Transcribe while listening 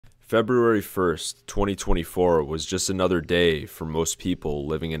February 1st, 2024 was just another day for most people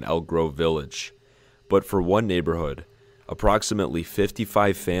living in Elk Grove Village. But for one neighborhood, approximately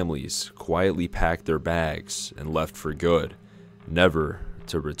 55 families quietly packed their bags and left for good, never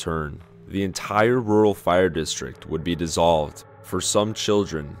to return. The entire rural fire district would be dissolved. For some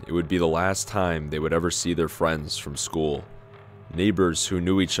children, it would be the last time they would ever see their friends from school. Neighbors who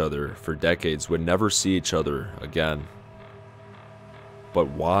knew each other for decades would never see each other again. But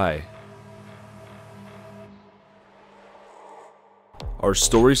why? Our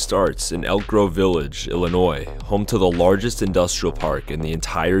story starts in Elk Grove Village, Illinois, home to the largest industrial park in the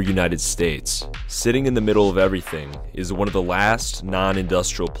entire United States. Sitting in the middle of everything is one of the last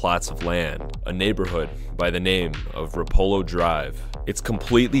non-industrial plots of land, a neighborhood by the name of Rapolo Drive. It's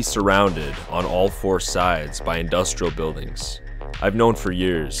completely surrounded on all four sides by industrial buildings. I've known for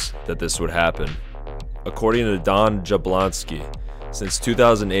years that this would happen. According to Don Jablonski, since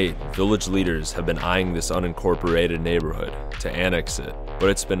 2008, village leaders have been eyeing this unincorporated neighborhood to annex it, but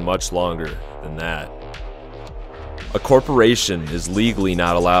it's been much longer than that. A corporation is legally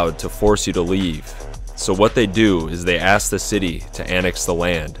not allowed to force you to leave, so what they do is they ask the city to annex the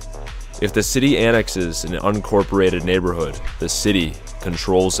land. If the city annexes an unincorporated neighborhood, the city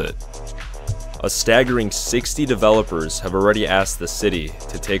controls it. A staggering 60 developers have already asked the city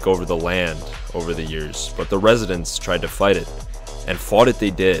to take over the land over the years, but the residents tried to fight it. And fought it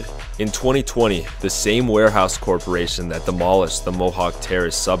they did. In 2020, the same warehouse corporation that demolished the Mohawk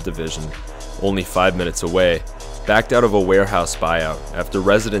Terrace subdivision, only 5 minutes away, backed out of a warehouse buyout after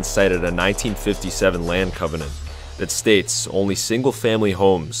residents cited a 1957 land covenant that states only single-family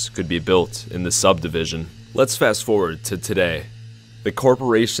homes could be built in the subdivision. Let's fast forward to today. The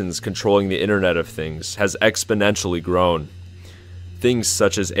corporations controlling the Internet of Things has exponentially grown. Things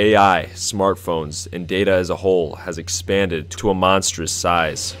such as AI, smartphones, and data as a whole has expanded to a monstrous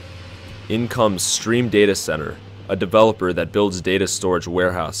size. In comes Stream Data Center, a developer that builds data storage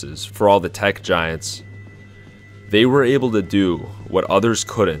warehouses for all the tech giants. They were able to do what others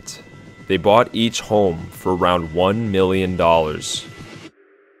couldn't. They bought each home for around $1 million.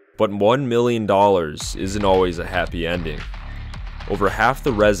 But $1 million isn't always a happy ending. Over half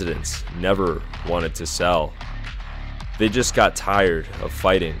the residents never wanted to sell. They just got tired of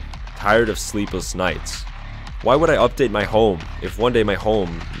fighting, tired of sleepless nights. Why would I update my home if one day my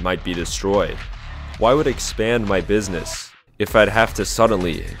home might be destroyed? Why would I expand my business if I'd have to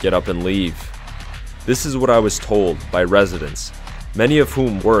suddenly get up and leave? This is what I was told by residents, many of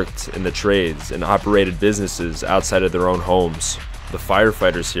whom worked in the trades and operated businesses outside of their own homes. The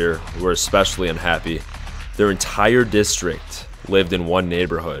firefighters here were especially unhappy. Their entire district lived in one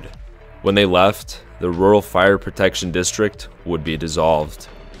neighborhood. When they left, the Rural Fire Protection District would be dissolved.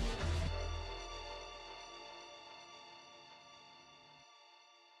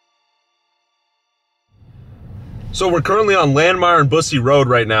 So we're currently on Landmeyer and Bussy Road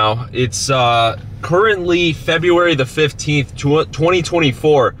right now. It's currently February the 15th,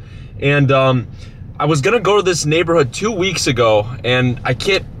 2024. And I was gonna go to this neighborhood 2 weeks ago and I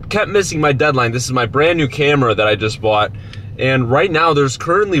kept missing my deadline. This is my brand new camera that I just bought. And right now there's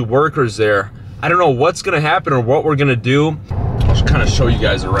currently workers there. I don't know what's gonna happen or what we're gonna do. I'll just kind of show you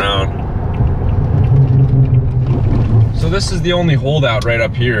guys around. So this is the only holdout right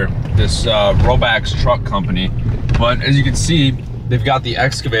up here, this Robax truck company. But as you can see, they've got the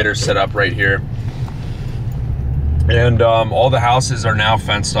excavator set up right here. And all the houses are now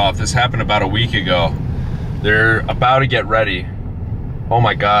fenced off. This happened about a week ago. They're about to get ready. Oh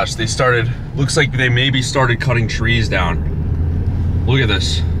my gosh, they started, looks like they maybe started cutting trees down. Look at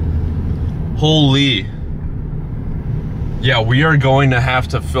this. Holy. Yeah, we are going to have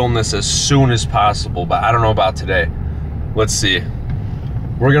to film this as soon as possible, but I don't know about today. Let's see.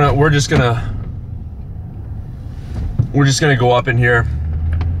 We're just gonna go up in here.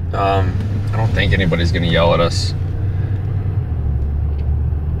 I don't think anybody's gonna yell at us.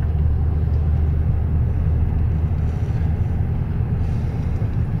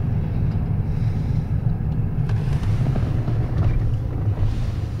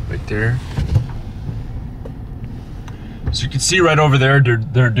 Right there. So you can see right over there,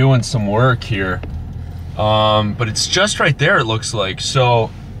 they're doing some work here. But it's just right there, it looks like.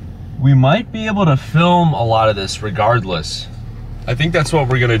 So we might be able to film a lot of this regardless. I think that's what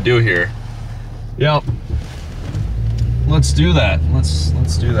we're gonna do here. Yep. Let's do that.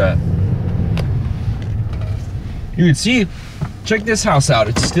 Let's do that. You can see, check this house out.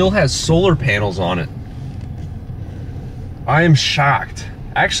 It still has solar panels on it. I am shocked.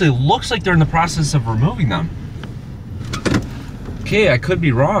 Actually, looks like they're in the process of removing them. Okay, I could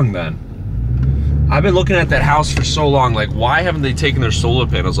be wrong then. I've been looking at that house for so long, like why haven't they taken their solar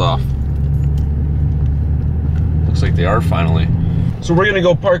panels off? Looks like they are finally. So we're gonna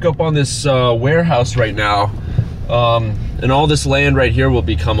go park up on this warehouse right now. And all this land right here will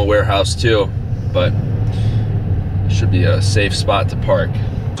become a warehouse too, but it should be a safe spot to park.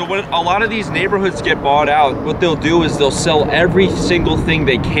 So when a lot of these neighborhoods get bought out, what they'll do is they'll sell every single thing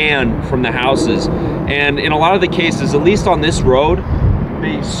they can from the houses. And in a lot of the cases, at least on this road,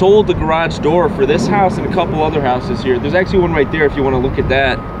 they sold the garage door for this house and a couple other houses here. There's actually one right there if you want to look at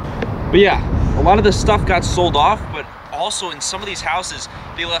that. But yeah, a lot of this stuff got sold off, but also in some of these houses,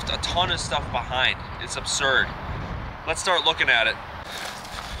 they left a ton of stuff behind. It's absurd. Let's start looking at it.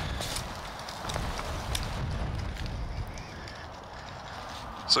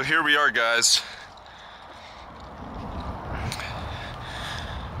 So here we are, guys.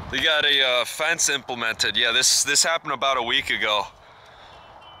 They got a fence implemented. Yeah, this happened about a week ago.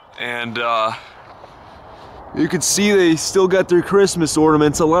 And you can see they still got their Christmas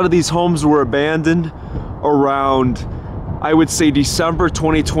ornaments. A lot of these homes were abandoned around, I would say, December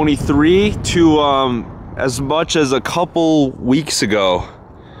 2023 to as much as a couple weeks ago.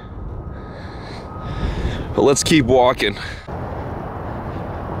 But let's keep walking.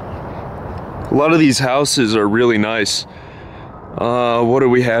 A lot of these houses are really nice. What do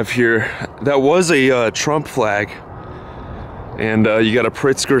we have here? That was a Trump flag. And you got a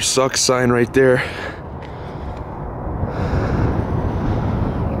Pritzker sucks sign right there.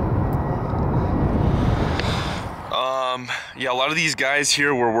 Yeah, a lot of these guys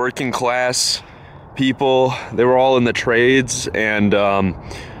here were working class people. They were all in the trades, and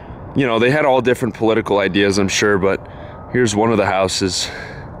you know, they had all different political ideas, I'm sure, but here's one of the houses.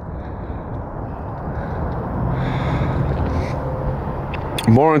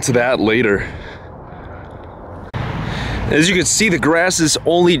 More into that later. As you can see, the grass is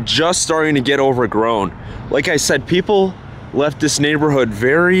only just starting to get overgrown. Like I said, people left this neighborhood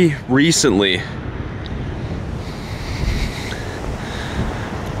very recently.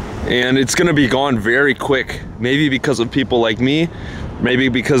 And it's gonna be gone very quick. Maybe because of people like me, maybe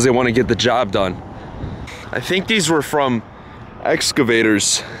because they want to get the job done. I think these were from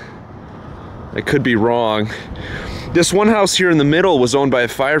excavators. I could be wrong. This one house here in the middle was owned by a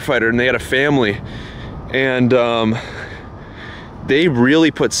firefighter, and they had a family. And they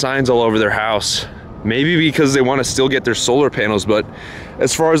really put signs all over their house. Maybe because they want to still get their solar panels, but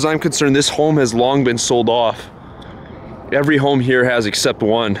as far as I'm concerned, this home has long been sold off. Every home here has except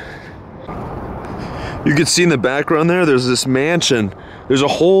one. You can see in the background there's this mansion. There's a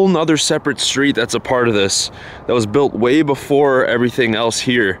whole nother separate street that's a part of this that was built way before everything else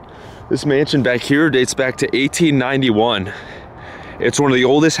here. This mansion back here dates back to 1891. It's one of the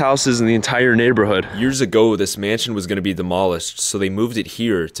oldest houses in the entire neighborhood. Years ago, this mansion was going to be demolished, so they moved it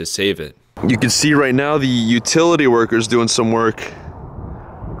here to save it. You can see right now the utility workers doing some work.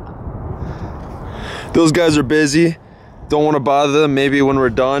 Those guys are busy. Don't want to bother them. Maybe when we're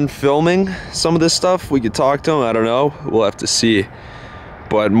done filming some of this stuff, we could talk to them. I don't know. We'll have to see.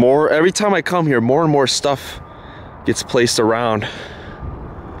 But every time I come here, more and more stuff gets placed around.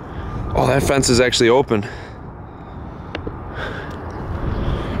 Oh, that fence is actually open.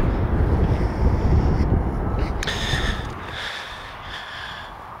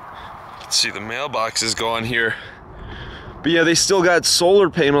 See, the mailbox is gone here. But yeah, they still got solar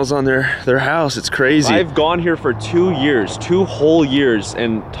panels on their house. It's crazy. I've gone here for 2 years, 2 whole years,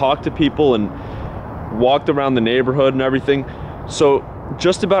 and talked to people and walked around the neighborhood and everything. So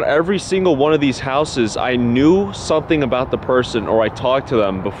just about every single one of these houses, I knew something about the person, or I talked to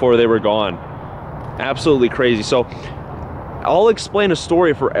them before they were gone. Absolutely crazy. So I'll explain a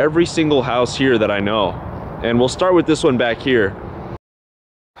story for every single house here that I know. And we'll start with this one back here.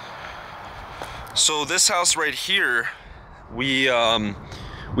 So this house right here, we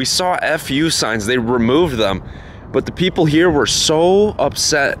saw FU signs. They removed them, but the people here were so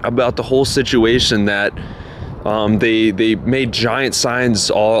upset about the whole situation that they made giant signs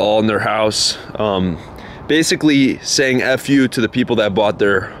all in their house, basically saying FU to the people that bought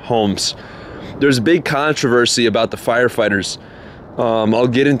their homes. There's a big controversy about the firefighters. I'll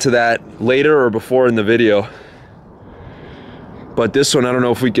get into that later or before in the video. But this one, I don't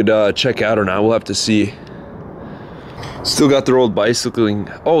know if we could check out or not. We'll have to see. Still got their old bicycling.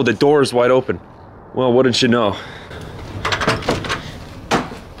 Oh, the door is wide open. Well, what did you know?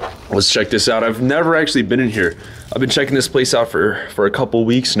 Let's check this out. I've never actually been in here. I've been checking this place out for a couple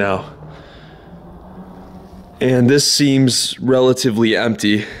weeks now. And this seems relatively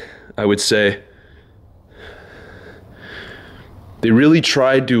empty, I would say. They really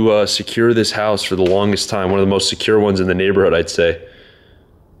tried to secure this house for the longest time. One of the most secure ones in the neighborhood, I'd say.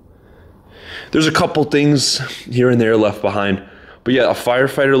 There's a couple things here and there left behind. But yeah, a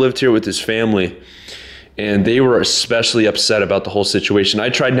firefighter lived here with his family, and they were especially upset about the whole situation. I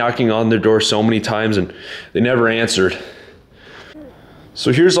tried knocking on their door so many times and they never answered.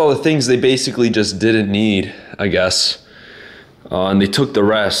 So here's all the things they basically just didn't need, I guess. And they took the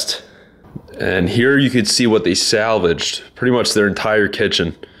rest. And here you could see what they salvaged. Pretty much their entire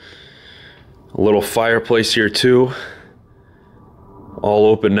kitchen. A little fireplace here too. All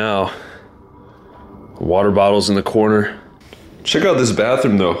open now. Water bottles in the corner. Check out this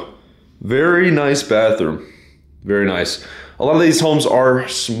bathroom though. Very nice bathroom. Very nice. A lot of these homes are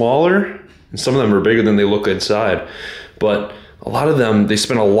smaller, and some of them are bigger than they look inside. But a lot of them, they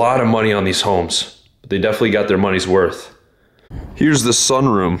spend a lot of money on these homes. But they definitely got their money's worth. Here's the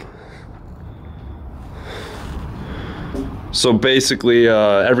sunroom. So basically,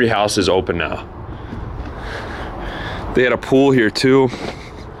 every house is open now. They had a pool here too.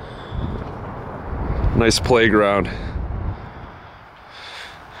 Nice playground.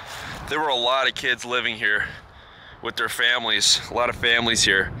 There were a lot of kids living here with their families. A lot of families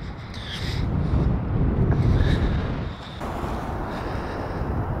here.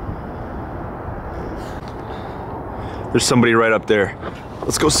 There's somebody right up there.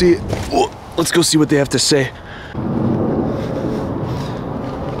 Let's go see. Let's go see what they have to say.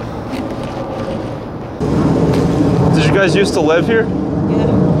 Did you guys used to live here?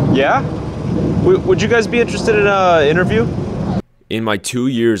 Yeah. Yeah? Would you guys be interested in an interview? In my 2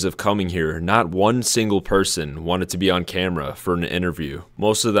 years of coming here, not one single person wanted to be on camera for an interview.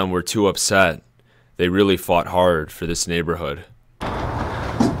 Most of them were too upset. They really fought hard for this neighborhood.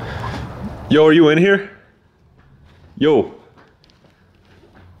 Yo, are you in here? Yo.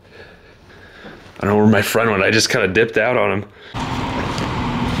 I don't know where my friend went. I just kind of dipped out on him.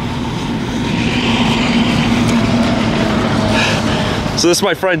 So this is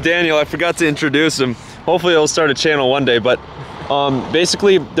my friend Daniel. I forgot to introduce him. Hopefully he'll start a channel one day, but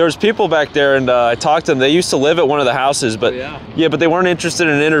basically there's people back there, and I talked to them. They used to live at one of the houses, but yeah, but they weren't interested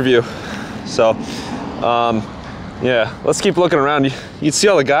in an interview. So yeah, let's keep looking around. You can see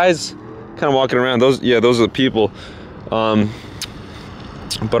all the guys kind of walking around. Those are the people. But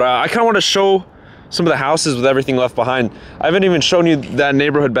I kind of want to show some of the houses with everything left behind. I haven't even shown you that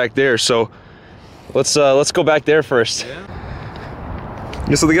neighborhood back there, so let's go back there first.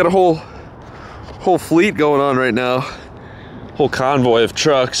 Yeah, so they got a whole fleet going on right now, whole convoy of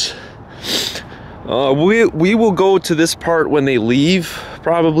trucks. We will go to this part when they leave,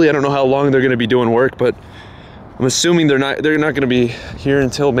 probably. I don't know how long they're going to be doing work, but I'm assuming they're not going to be here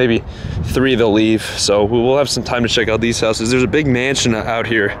until maybe 3 they'll leave. So we'll have some time to check out these houses. There's a big mansion out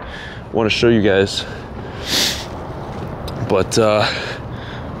here I want to show you guys. But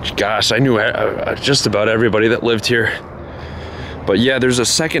gosh, I knew just about everybody that lived here. But yeah, there's a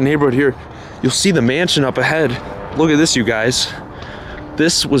second neighborhood here. You'll see the mansion up ahead. Look at this, you guys.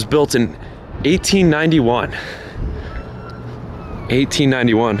 This was built in 1891.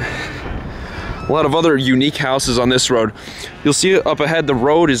 1891. A lot of other unique houses on this road. You'll see up ahead, the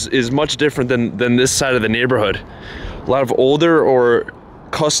road is much different than this side of the neighborhood. A lot of older or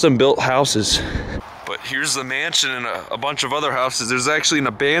custom built houses. But here's the mansion and a bunch of other houses. There's actually an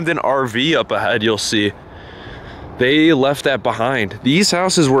abandoned RV up ahead, you'll see. They left that behind. These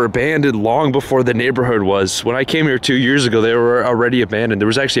houses were abandoned long before the neighborhood was. When I came here 2 years ago, they were already abandoned. There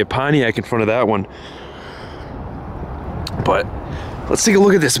was actually a Pontiac in front of that one. But let's take a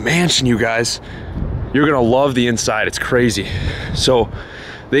look at this mansion, you guys. You're gonna love the inside, it's crazy. So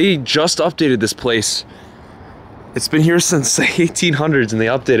they just updated this place. It's been here since the 1800s, and they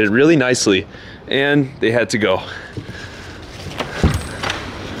updated it really nicely, and they had to go.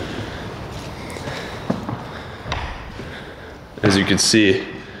 As you can see,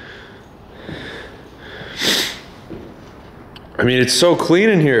 I mean, it's so clean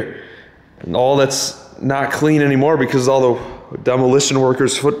in here, and all that's not clean anymore because of all the demolition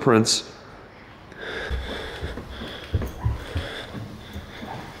workers' footprints.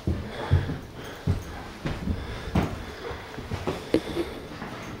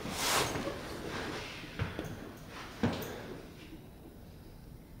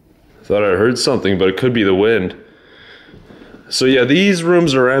 Thought I heard something, but it could be the wind. So yeah, these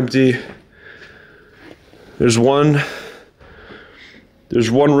rooms are empty. There's one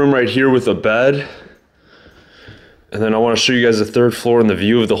room right here with a bed. And then I want to show you guys the 3rd floor and the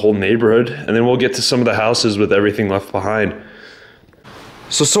view of the whole neighborhood. And then we'll get to some of the houses with everything left behind.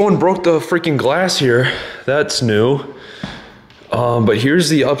 So someone broke the freaking glass here. That's new. But here's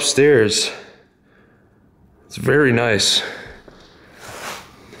the upstairs. It's very nice.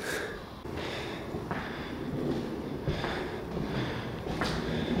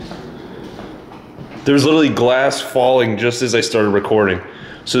 There was literally glass falling just as I started recording.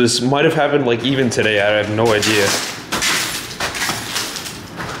 So this might have happened like even today, I have no idea.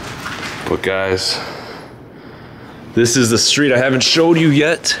 But guys, this is the street I haven't showed you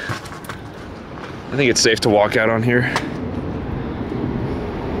yet. I think it's safe to walk out on here.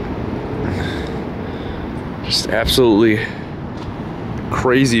 Just absolutely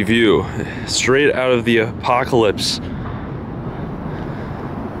crazy view, straight out of the apocalypse.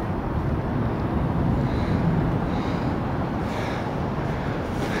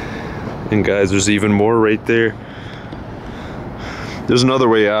 And guys, there's even more right there. There's another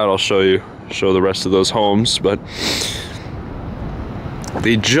way out, I'll show the rest of those homes, but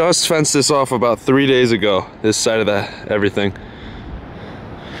they just fenced this off about 3 days ago, this side of everything.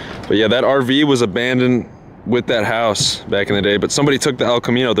 But yeah, that RV was abandoned with that house back in the day, but somebody took the El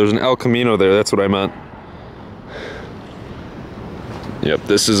Camino. There's an El Camino there, that's what I meant. Yep,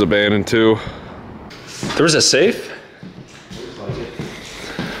 this is abandoned too. There was a safe?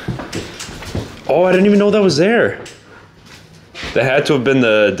 Oh, I didn't even know that was there. That had to have been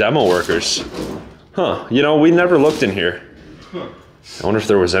the demo workers. Huh, you know, we never looked in here. I wonder if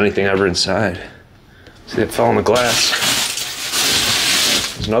there was anything ever inside. See, it fell on the glass.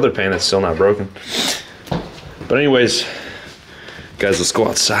 There's another pane that's still not broken. But anyways, guys, let's go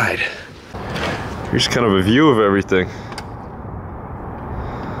outside. Here's kind of a view of everything.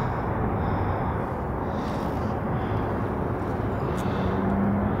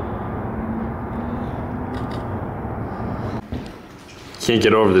 Can't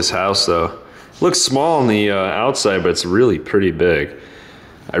get over this house though. Looks small on the outside, but it's really pretty big.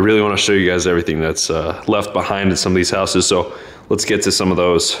 I really want to show you guys everything that's left behind in some of these houses, so let's get to some of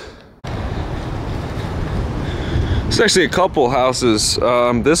those. There's actually a couple houses.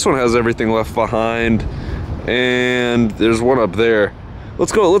 This one has everything left behind, and there's one up there.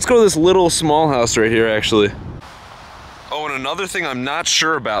 Let's go to this little small house right here actually. Oh, and another thing I'm not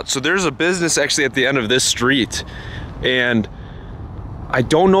sure about. So there's a business actually at the end of this street, and I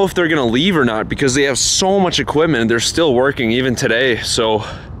don't know if they're gonna leave or not because they have so much equipment and they're still working even today. So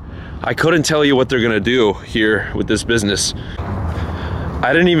I couldn't tell you what they're gonna do here with this business.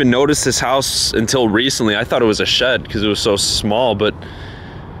 I didn't even notice this house until recently. I thought it was a shed because it was so small, but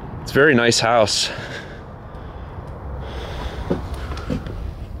it's a very nice house.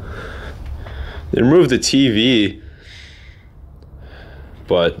 They removed the TV,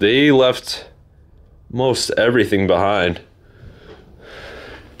 but they left most everything behind.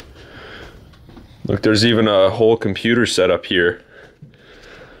 Look, there's even a whole computer set up here.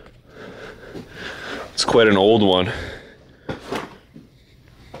 It's quite an old one.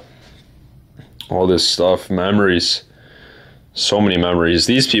 All this stuff, memories. So many memories.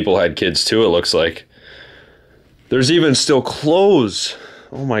 These people had kids too, it looks like. There's even still clothes.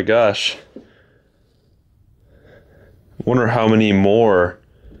 Oh my gosh. Wonder how many more.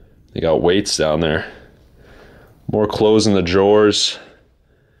 They got weights down there. More clothes in the drawers.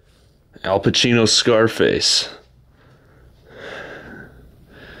 Al Pacino's Scarface.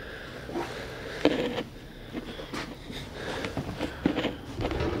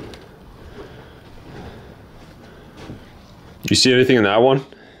 Do you see anything in that one?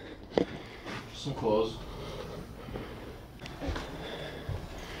 Some clothes.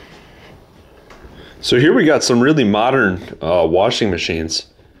 So here we got some really modern washing machines.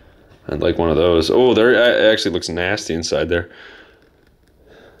 I'd like one of those. Oh, there it actually looks nasty inside there.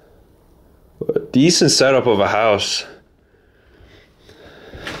 A decent setup of a house.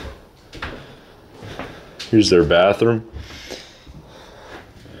 Here's their bathroom.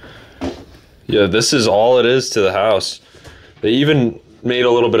 Yeah, this is all it is to the house. They even made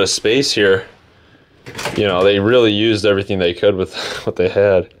a little bit of space here. You know, they really used everything they could with what they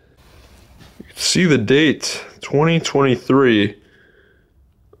had. You can see the date, 2023.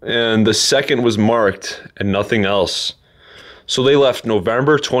 And the second was marked and nothing else. So they left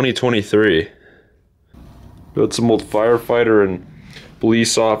November 2023. Got some old firefighter and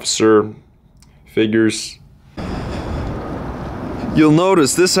police officer figures. You'll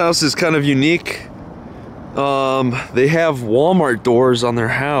notice this house is kind of unique. They have Walmart doors on their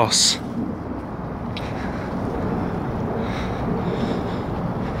house.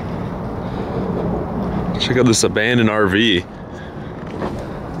 Check out this abandoned RV.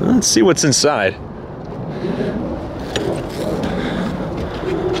 Let's see what's inside.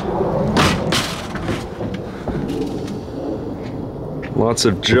 Lots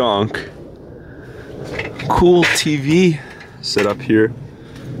of junk. Cool TV set up here.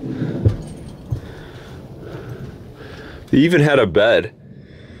 They even had a bed.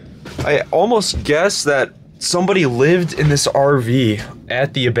 I almost guess that somebody lived in this RV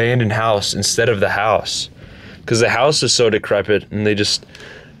at the abandoned house instead of the house, because the house is so decrepit and they just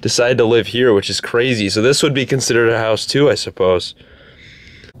decided to live here, which is crazy. So this would be considered a house too, I suppose.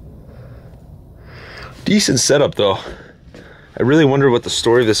 Decent setup though. I really wonder what the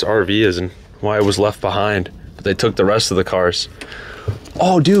story of this RV is and why it was left behind, but they took the rest of the cars.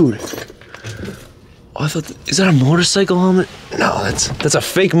 Oh dude, oh, I thought, is that a motorcycle helmet? No, that's a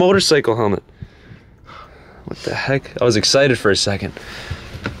fake motorcycle helmet. What the heck? I was excited for a second.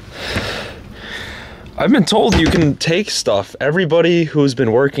 I've been told you can take stuff. Everybody who's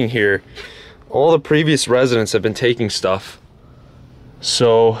been working here, all the previous residents have been taking stuff.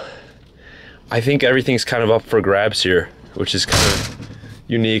 So I think everything's kind of up for grabs here, which is kind of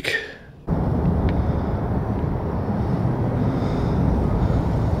unique.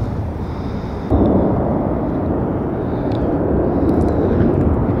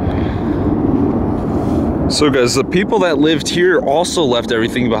 So guys, the people that lived here also left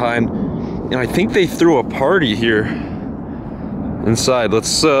everything behind, and I think they threw a party here inside.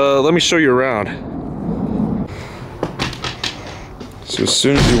 Let me show you around. So as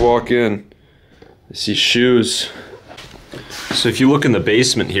soon as you walk in, I see shoes. So if you look in the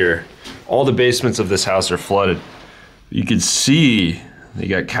basement here, all the basements of this house are flooded. You can see they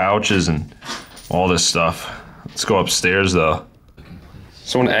got couches and all this stuff. Let's go upstairs though.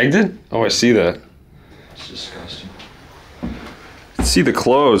 Someone egged it? Oh, I see that. It's disgusting. See the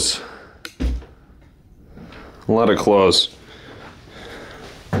clothes. A lot of clothes.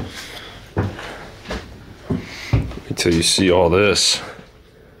 Until you see all this.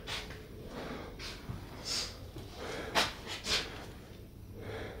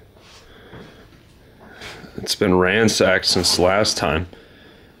 It's been ransacked since last time.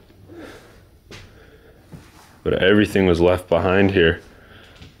 But everything was left behind here.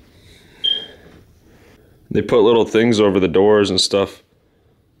 They put little things over the doors and stuff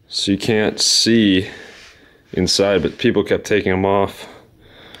so you can't see inside, but people kept taking them off.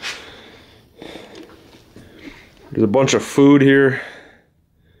 There's a bunch of food here.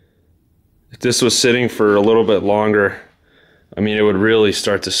 If this was sitting for a little bit longer, I mean, it would really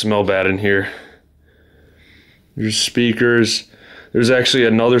start to smell bad in here. There's speakers. There's actually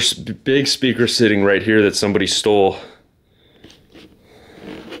another big speaker sitting right here that somebody stole.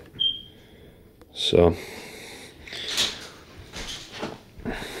 So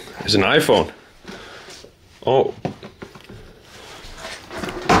there's an iPhone. Oh,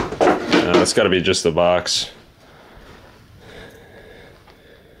 no, that's got to be just the box.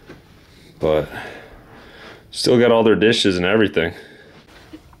 But still got all their dishes and everything.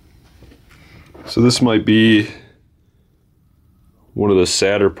 So this might be one of the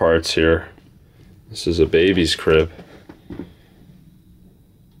sadder parts here. This is a baby's crib.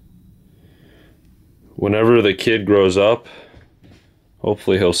 Whenever the kid grows up,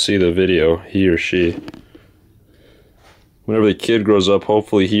 hopefully he'll see the video, he or she. Whenever the kid grows up,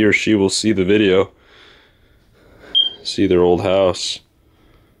 hopefully he or she will see the video, see their old house.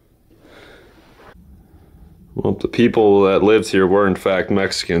 Well, the people that lived here were in fact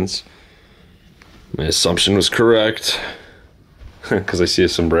Mexicans. My assumption was correct, because I see a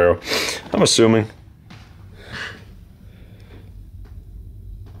sombrero. I'm assuming.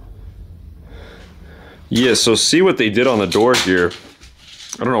 Yeah, so see what they did on the door here.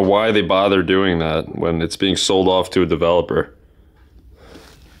 I don't know why they bother doing that when it's being sold off to a developer.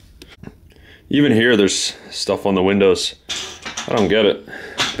 Even here, there's stuff on the windows. I don't get it.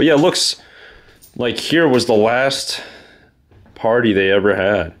 But yeah, it looks like here was the last party they ever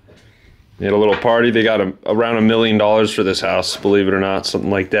had. They had a little party. They got around $1 million for this house, believe it or not,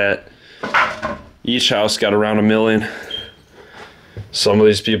 something like that. Each house got around $1 million. Some of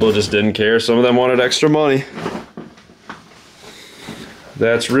these people just didn't care. Some of them wanted extra money.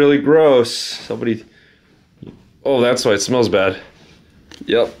 That's really gross. Somebody... Oh, that's why it smells bad.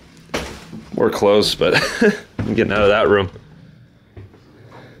 Yep. More clothes, but I'm getting out of that room.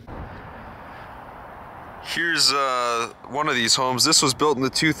 Here's one of these homes. This was built in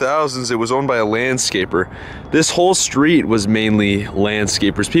the 2000s. It was owned by a landscaper. This whole street was mainly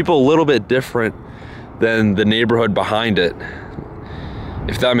landscapers. People a little bit different than the neighborhood behind it,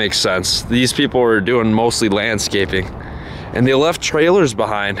 if that makes sense. These people were doing mostly landscaping, and they left trailers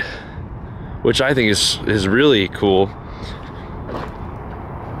behind, which I think is really cool,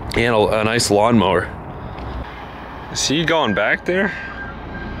 and a nice lawnmower. Is he going back there?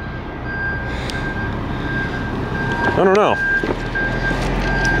 I don't know.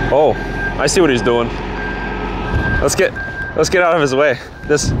 Oh, I see what he's doing. Let's get out of his way.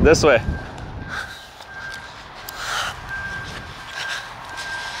 This way.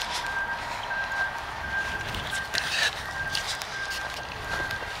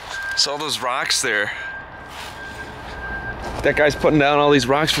 It's all those rocks there. That guy's putting down all these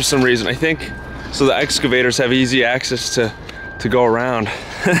rocks for some reason, I think, so the excavators have easy access to go around.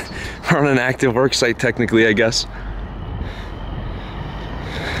 We're on an active work site technically, I guess.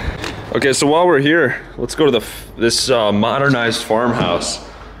 Okay, so while we're here, let's go to this modernized farmhouse.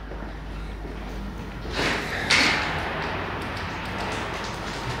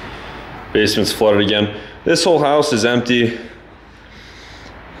 Basement's flooded again. This whole house is empty.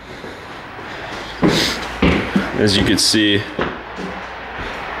 As you can see.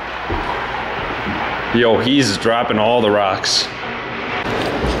 Yo, he's dropping all the rocks.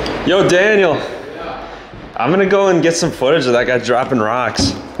 Yo, Daniel. I'm gonna go and get some footage of that guy dropping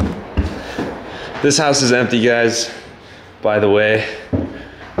rocks. This house is empty, guys, by the way.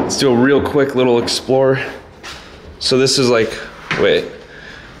 Let's do a real quick little explore. So this is like, wait.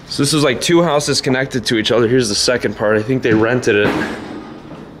 So this is like two houses connected to each other. Here's the second part. I think they rented it.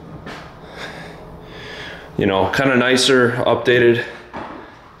 You know, kind of nicer, updated,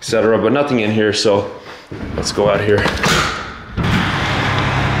 etc. But nothing in here, so let's go out here.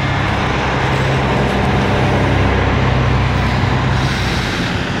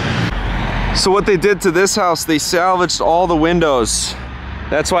 So what they did to this house, they salvaged all the windows.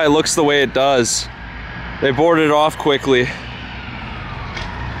 That's why it looks the way it does. They boarded it off quickly.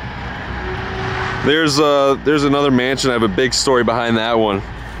 There's another mansion. I have a big story behind that one.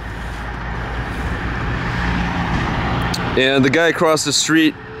 And the guy across the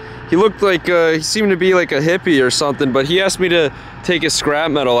street, he looked like, he seemed to be like a hippie or something, but he asked me to take his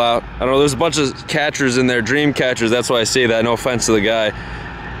scrap metal out. I don't know, there's a bunch of catchers in there, dream catchers, that's why I say that, no offense to the guy.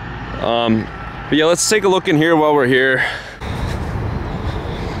 But yeah, let's take a look in here while we're here.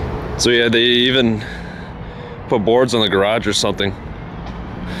 So yeah, they even put boards on the garage or something.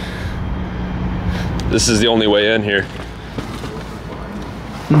 This is the only way in here.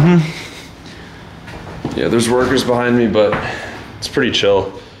 Yeah, there's workers behind me, but it's pretty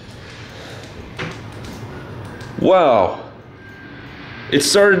chill. Wow. It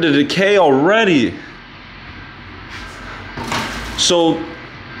started to decay already. So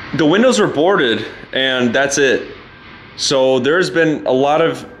the windows were boarded and that's it. So there's been a lot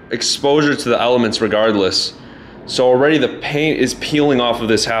of exposure to the elements regardless. So already the paint is peeling off of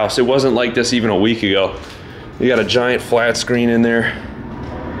this house. It wasn't like this even a week ago. You got a giant flat screen in there.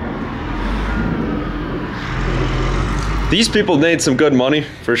 These people made some good money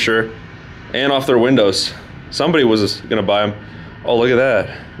for sure. And off their windows. Somebody was gonna buy them. Oh, look at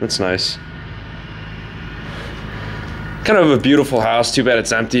that. That's nice. Kind of a beautiful house. Too bad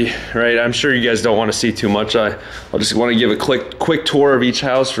it's empty, right? I'm sure you guys don't want to see too much. I'll just want to give a quick tour of each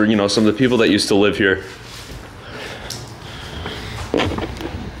house for, you know, some of the people that used to live here.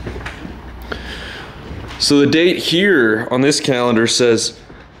 So the date here on this calendar says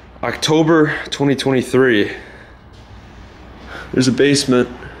October 2023. There's a basement,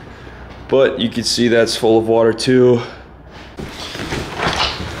 but you can see that's full of water too.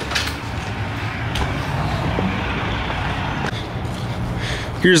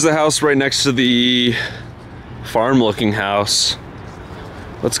 Here's the house right next to the farm-looking house.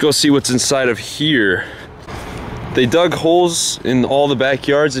 Let's go see what's inside of here. They dug holes in all the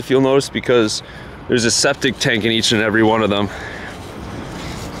backyards, if you'll notice, because there's a septic tank in each and every one of them.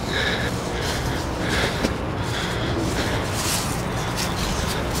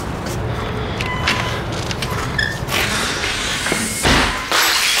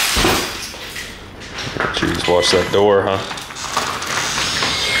 Jeez, watch that door, huh?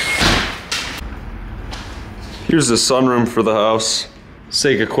 Here's the sunroom for the house. Let's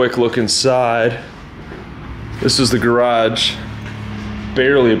take a quick look inside. This is the garage.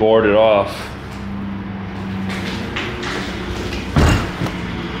 Barely boarded off.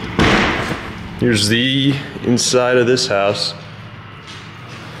 Here's the inside of this house.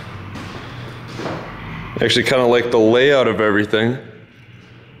 Actually kind of like the layout of everything.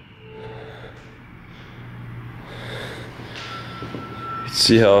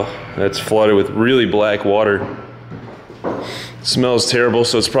 See how that's flooded with really black water. It smells terrible,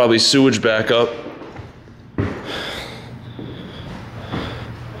 so it's probably sewage backup.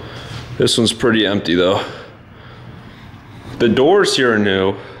 This one's pretty empty though. The doors here are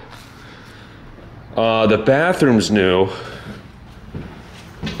new. The bathroom's new.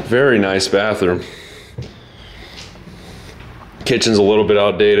 Very nice bathroom. Kitchen's a little bit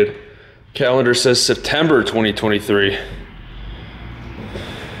outdated. Calendar says September 2023.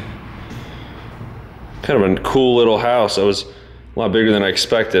 Kind of a cool little house. That was a lot bigger than I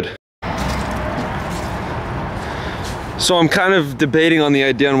expected. So I'm kind of debating on the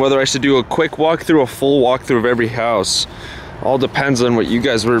idea on whether I should do a quick walkthrough, a full walkthrough of every house. All depends on what you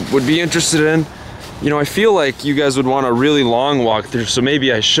guys would be interested in. You know, I feel like you guys would want a really long walk through, so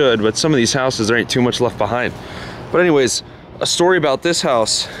maybe I should, but some of these houses, there ain't too much left behind. But anyways, a story about this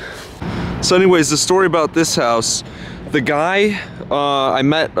house. So anyways, the story about this house, the guy I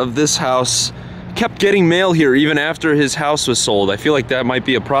met of this house kept getting mail here even after his house was sold. I feel like that might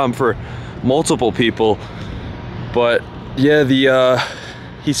be a problem for multiple people. But yeah,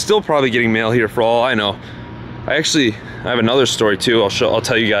 he's still probably getting mail here for all I know. I have another story too. I'll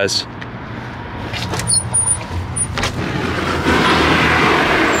tell you guys.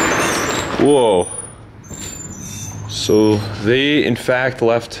 Whoa. So they in fact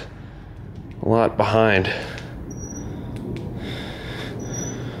left a lot behind.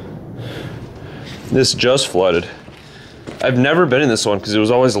 This just flooded. I've never been in this one because it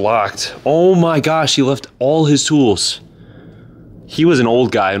was always locked. Oh my gosh, he left all his tools. He was an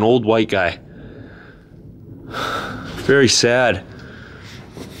old guy, an old white guy. Very sad.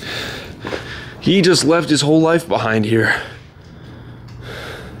 He just left his whole life behind here.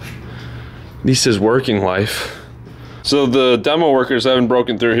 At least his working life. So the demo workers haven't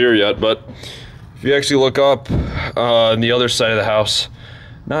broken through here yet, but if you actually look up on the other side of the house,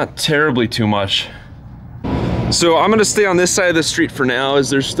 not terribly too much. So I'm gonna stay on this side of the street for now, as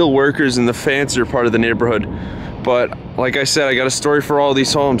there's still workers in the fancier part of the neighborhood. But like I said, I got a story for all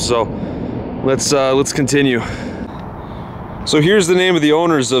these homes, so let's continue. So here's the name of the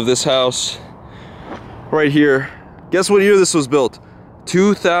owners of this house, right here. Guess what year this was built?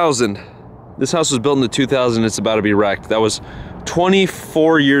 2000. This house was built in the 2000. It's about to be wrecked. That was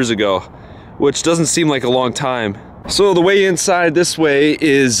 24 years ago, which doesn't seem like a long time. So the way inside this way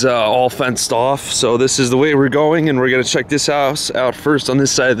is all fenced off. So this is the way we're going, and we're gonna check this house out first on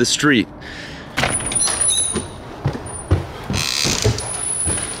this side of the street.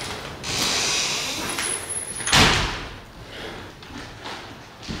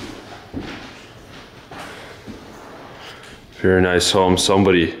 Very nice home.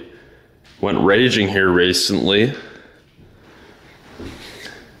 Somebody went raging here recently. A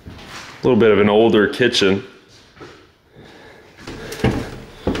little bit of an older kitchen.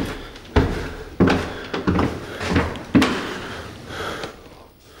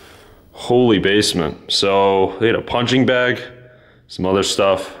 Holy basement. So they had a punching bag, some other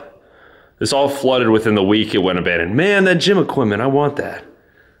stuff. This all flooded within the week it went abandoned. Man, that gym equipment, I want that.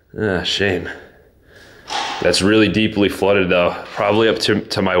 Ah, shame. That's really deeply flooded though, probably up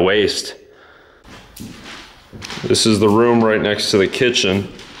to my waist. This is the room right next to the kitchen.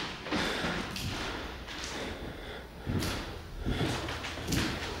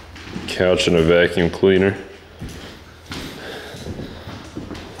 Couch and a vacuum cleaner.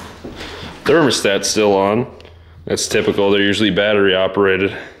 Thermostat's still on. That's typical, they're usually battery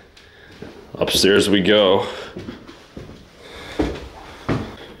operated. Upstairs we go.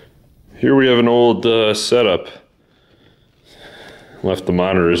 Here we have an old setup. Left the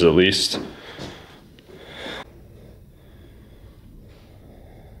monitors at least.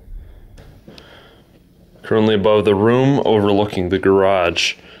 Currently above the room overlooking the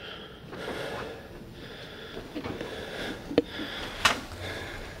garage.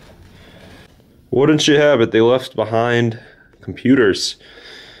 Wouldn't you have it, they left behind computers.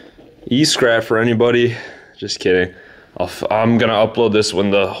 E-scrap for anybody. Just kidding. I'm gonna upload this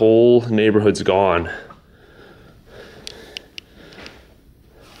when the whole neighborhood's gone.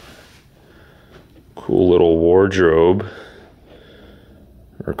 Cool little wardrobe.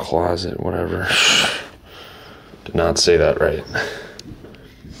 Or closet, whatever. Did not say that right.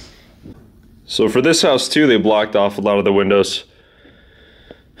 So for this house too, they blocked off a lot of the windows.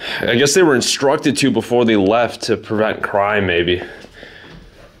 I guess they were instructed to before they left to prevent crime maybe.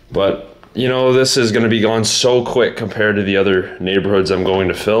 But you know, this is gonna be gone so quick compared to the other neighborhoods I'm going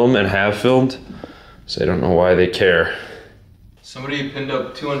to film and have filmed. So I don't know why they care. Somebody pinned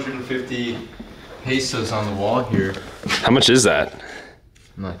up 250 pesos on the wall here. How much is that?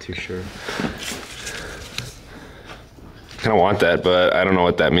 I'm not too sure. I kind of want that, but I don't know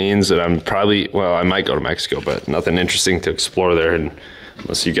what that means. And I'm probably, well, I might go to Mexico, but nothing interesting to explore there. And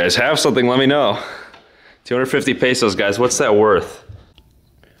unless you guys have something, let me know. 250 pesos, guys, what's that worth?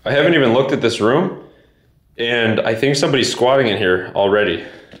 I haven't even looked at this room, and I think somebody's squatting in here already.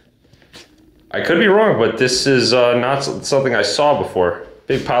 I could be wrong, but this is not something I saw before.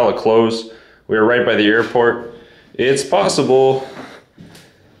 Big pile of clothes. We were right by the airport. It's possible.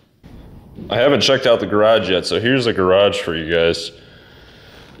 I haven't checked out the garage yet, so here's the garage for you guys.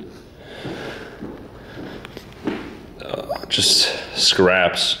 Just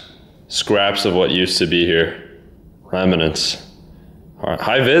scraps of what used to be here. Remnants.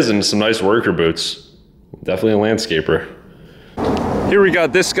 High vis and some nice worker boots. Definitely a landscaper. Here we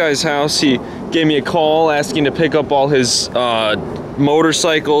got this guy's house. He gave me a call asking to pick up all his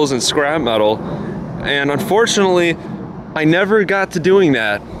motorcycles and scrap metal. And unfortunately, I never got to doing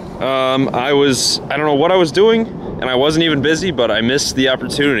that. I don't know what I was doing, and I wasn't even busy, but I missed the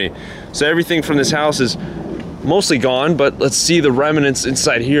opportunity. So everything from this house is mostly gone, but let's see the remnants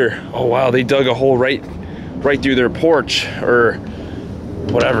inside here. Oh wow, they dug a hole right through their porch, or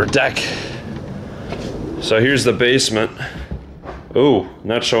whatever, deck. So here's the basement. Oh,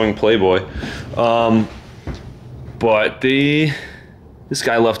 not showing Playboy. But this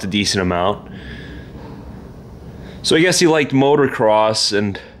guy left a decent amount. So I guess he liked motocross,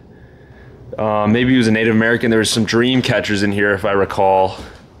 and maybe he was a Native American. There was some dream catchers in here, if I recall.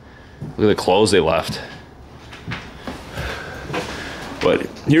 Look at the clothes they left. But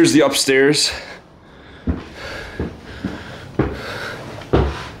here's the upstairs.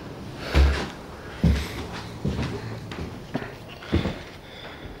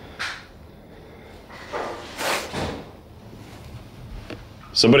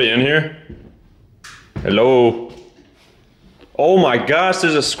 Somebody in here? Hello? Oh my gosh,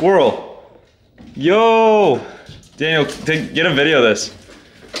 there's a squirrel. Yo! Daniel, get a video of this.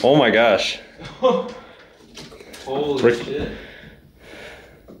 Oh my gosh. Holy shit.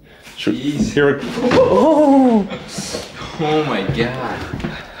 Jeez. Here we go. Oh my god.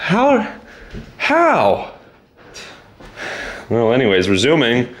 How? Well, anyways,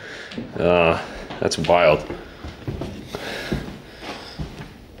 resuming. That's wild.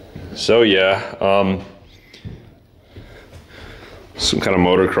 So yeah, some kind of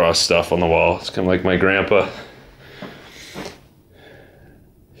motocross stuff on the wall. It's kind of like my grandpa.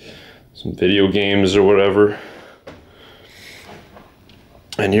 Some video games or whatever.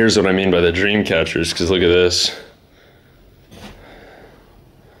 And here's what I mean by the dream catchers, because look at this.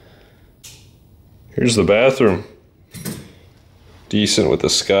 Here's the bathroom. Decent with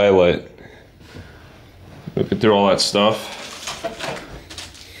the skylight. Looking through all that stuff.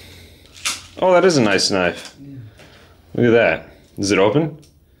 Oh, that is a nice knife. Yeah. Look at that. Is it open?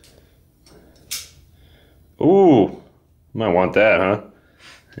 Ooh, might want that, huh?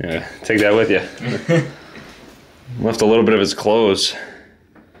 Yeah, take that with you. Left a little bit of his clothes,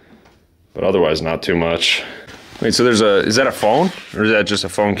 but otherwise not too much. Wait, so is that a phone? Or is that just a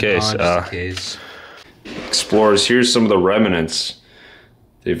phone case? No, just a case. Explorers, here's some of the remnants.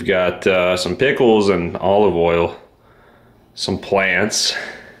 They've got some pickles and olive oil, some plants.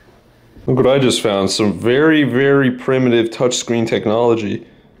 Look what I just found, some very, very primitive touchscreen technology.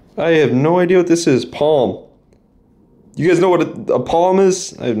 I have no idea what this is. Palm. You guys know what a palm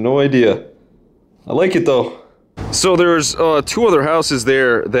is? I have no idea. I like it though. So there's two other houses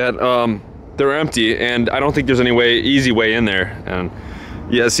there that they're empty, and I don't think there's any easy way in there. And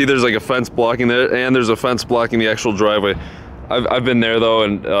yeah, see, there's like a fence blocking there, and there's a fence blocking the actual driveway. I've been there though,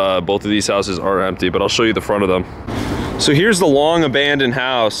 and both of these houses are empty, but I'll show you the front of them. So here's the long abandoned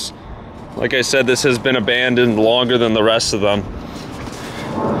house. Like I said, this has been abandoned longer than the rest of them.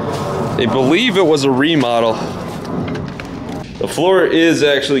 I believe it was a remodel. The floor is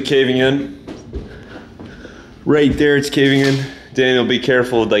actually caving in. Right there, it's caving in. Daniel, be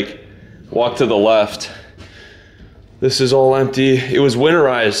careful, like, walk to the left. This is all empty. It was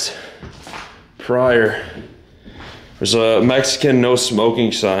winterized prior. There's a Mexican no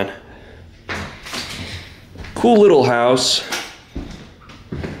smoking sign. Cool little house.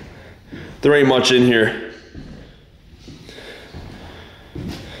 There ain't much in here.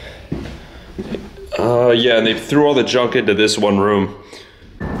 Yeah, and they threw all the junk into this one room.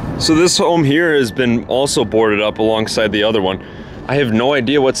 So this home here has been also boarded up alongside the other one. I have no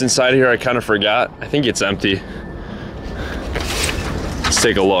idea what's inside here. I kind of forgot. I think it's empty. Let's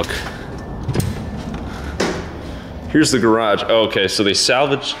take a look. Here's the garage. Oh, okay, so they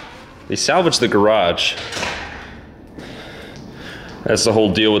salvaged the garage. That's the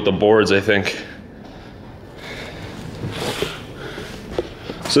whole deal with the boards, I think.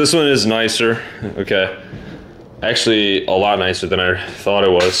 So this one is nicer. Okay. Actually, a lot nicer than I thought it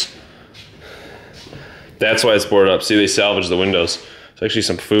was. That's why it's boarded up. See, they salvaged the windows. There's actually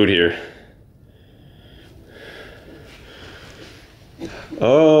some food here.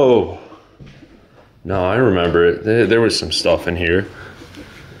 Oh. No, I remember it. There was some stuff in here.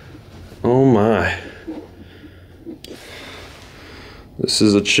 Oh my. This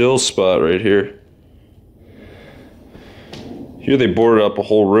is a chill spot right here. Here they boarded up a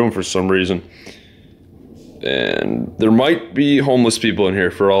whole room for some reason. And there might be homeless people in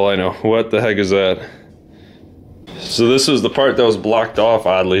here for all I know. What the heck is that? So this was the part that was blocked off,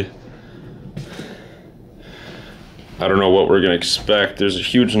 oddly. I don't know what we're gonna expect. There's a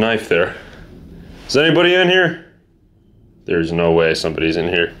huge knife there. Is anybody in here? There's no way somebody's in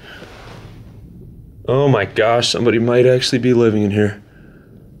here. Oh my gosh, somebody might actually be living in here.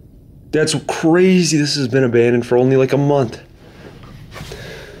 That's crazy. This has been abandoned for only like a month.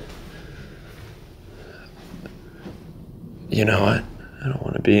 You know what? I don't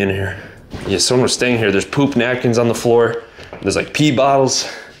want to be in here. Yeah, someone was staying here. There's poop napkins on the floor. There's like pee bottles.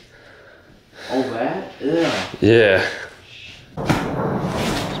 Oh, that? Yeah. Yeah.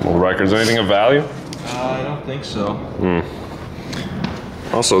 Some old records. Anything of value? I don't think so.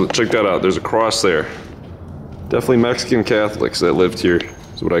 Also, check that out. There's a cross there. Definitely Mexican Catholics that lived here,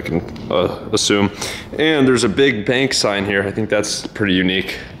 is what I can assume. And there's a big bank sign here. I think that's pretty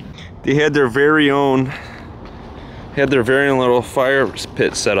unique. They had their very own little fire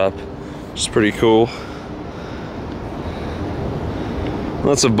pit set up, which is pretty cool.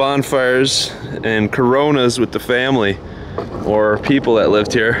 Lots of bonfires and Coronas with the family or people that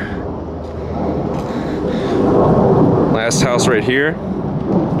lived here. Last house right here.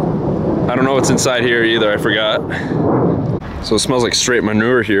 I don't know what's inside here either, I forgot. So it smells like straight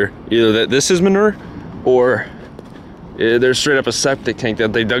manure here. Either that this is manure or there's straight up a septic tank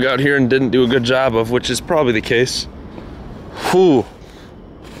that they dug out here and didn't do a good job of, which is probably the case. Whew.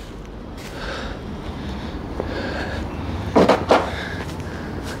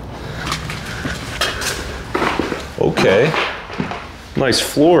 Okay. Nice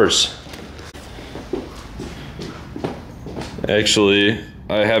floors. Actually,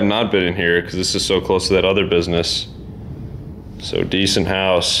 I have not been in here because this is so close to that other business. So decent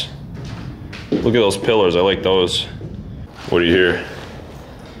house. Look at those pillars, I like those. What do you hear?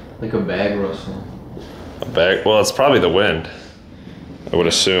 Like a bag rustle. A bag? Well, it's probably the wind, I would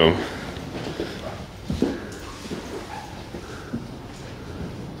assume.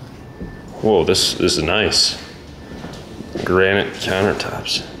 Whoa, this is nice. Granite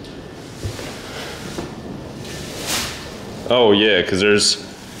countertops. Oh yeah, because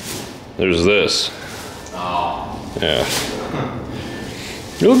there's this. Oh. Yeah.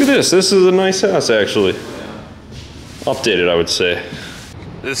 Look at this. This is a nice house, actually. Updated, I would say.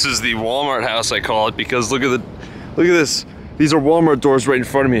 This is the Walmart house, I call it, because look at this. These are Walmart doors right in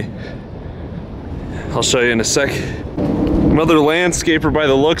front of me. I'll show you in a sec. Another landscaper by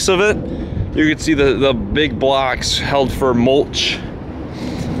the looks of it. You can see the big blocks held for mulch.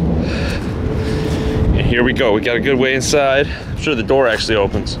 And here we go. We got a good way inside. I'm sure the door actually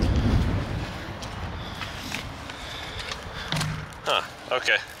opens. Huh,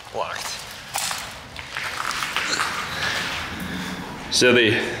 okay, locked. So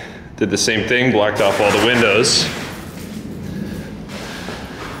they did the same thing, blocked off all the windows.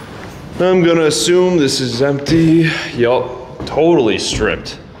 I'm gonna assume this is empty. Yup, totally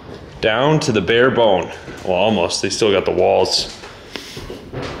stripped. Down to the bare bone. Well, almost, they still got the walls.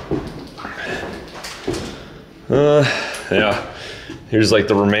 Yeah, here's like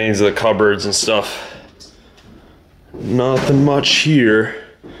the remains of the cupboards and stuff. Nothing much here.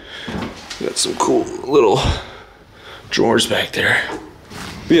 Got some cool little drawers back there.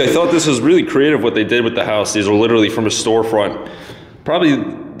 But yeah, I thought this was really creative what they did with the house. These are literally from a storefront. Probably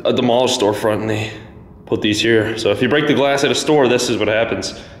a demolished storefront, and they put these here. So if you break the glass at a store, this is what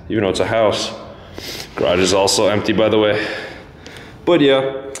happens, even though it's a house. Garage is also empty, by the way. But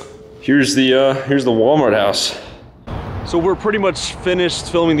yeah, here's the Walmart house. So we're pretty much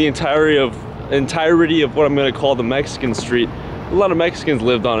finished filming the entirety of what I'm gonna call the Mexican street. A lot of Mexicans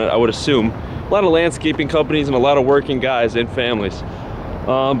lived on it, I would assume. A lot of landscaping companies and a lot of working guys and families.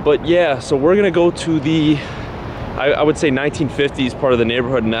 But yeah, so we're gonna go to the, I would say 1950s part of the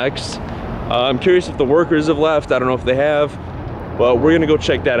neighborhood next. I'm curious if the workers have left. I don't know if they have, but we're gonna go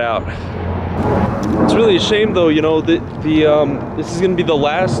check that out. It's really a shame though, you know, this is gonna be the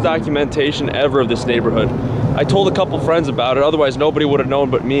last documentation ever of this neighborhood. I told a couple friends about it, otherwise nobody would have known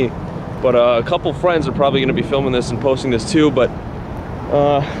but me. But a couple friends are probably gonna be filming this and posting this too, but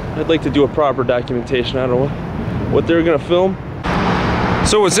I'd like to do a proper documentation. I don't know what they're gonna film.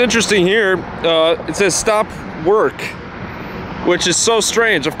 So what's interesting here, it says stop work, which is so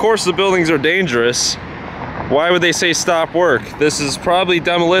strange. Of course the buildings are dangerous. Why would they say stop work? This is probably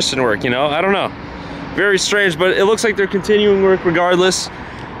demolition work, you know? I don't know. Very strange, but it looks like they're continuing work regardless.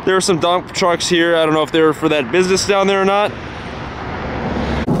 There are some dump trucks here. I don't know if they were for that business down there or not.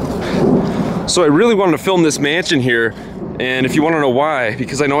 So I really wanted to film this mansion here, and if you want to know why,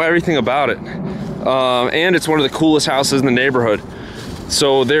 because I know everything about it. And it's one of the coolest houses in the neighborhood.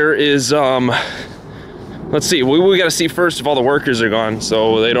 So there is, let's see, we gotta see first if all the workers are gone,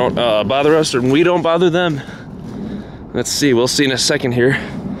 so they don't bother us or we don't bother them. Let's see, we'll see in a second here.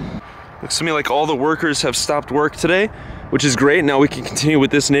 Looks to me like all the workers have stopped work today, which is great. Now we can continue with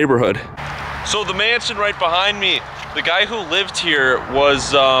this neighborhood. So the mansion right behind me The guy who lived here was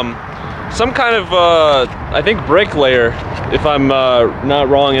some kind of, I think, bricklayer, if I'm not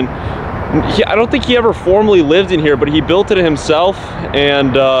wrong. And I don't think he ever formally lived in here, but he built it himself,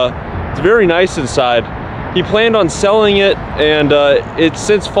 and it's very nice inside. He planned on selling it, and it's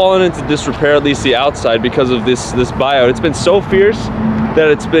since fallen into disrepair, at least the outside, because of this buyout. It's been so fierce that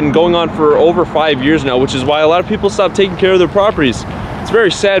it's been going on for over 5 years now, which is why a lot of people stopped taking care of their properties. It's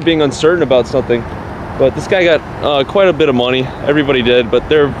very sad being uncertain about something. But this guy got quite a bit of money. Everybody did, but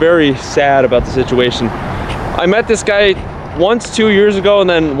they're very sad about the situation. I met this guy once 2 years ago, and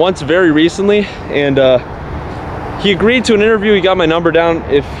then once very recently, and he agreed to an interview. He got my number down.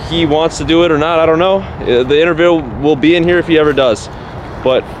 If he wants to do it or not, I don't know. The interview will be in here if he ever does.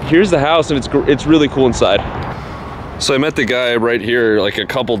 But here's the house, and it's really cool inside. So I met the guy right here like a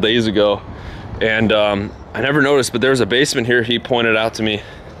couple days ago, and I never noticed, but there's a basement here he pointed out to me.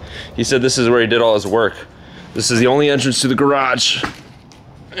 He said this is where he did all his work. This is the only entrance to the garage,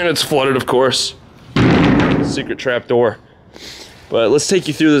 and it's flooded, of course. Secret trap door. But let's take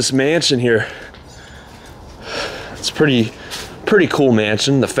you through this mansion here. It's pretty cool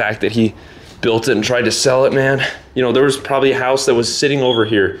mansion. The fact that he built it and tried to sell it, man. You know, there was probably a house that was sitting over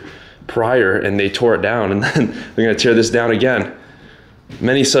here prior, and they tore it down, and then they're gonna tear this down again.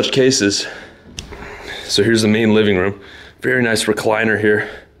 Many such cases. So here's the main living room. Very nice recliner here.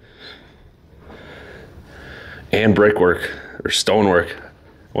 And brickwork, or stonework.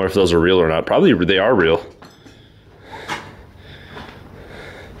 I wonder if those are real or not. Probably they are real.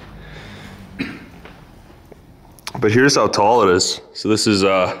 But here's how tall it is. So this is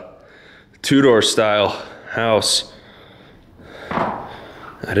a two-door style house. I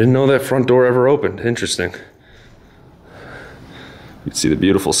didn't know that front door ever opened. Interesting. You can see the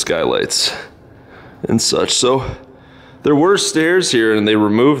beautiful skylights and such. So there were stairs here, and they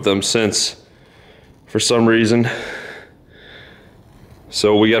removed them since, for some reason.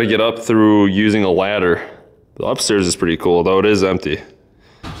 So we got to get up through using a ladder. The upstairs is pretty cool, though it is empty.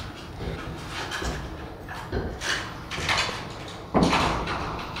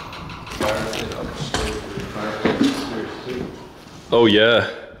 Oh yeah.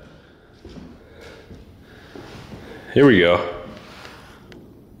 Here we go.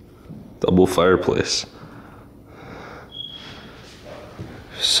 Double fireplace.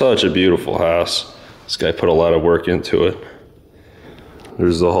 Such a beautiful house. This guy put a lot of work into it.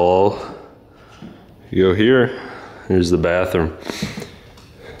 There's the hall. You go here, here's the bathroom.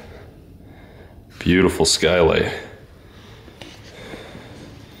 Beautiful skylight.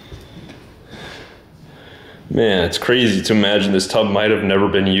 Man, it's crazy to imagine this tub might have never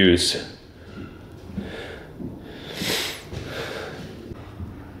been used.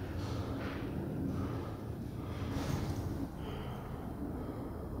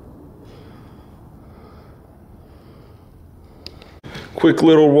 Quick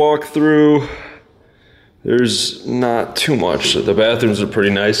little walk through. There's not too much. The bathrooms are pretty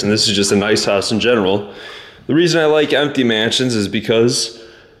nice, and this is just a nice house in general. The reason I like empty mansions is because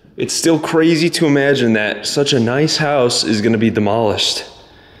it's still crazy to imagine that such a nice house is going to be demolished.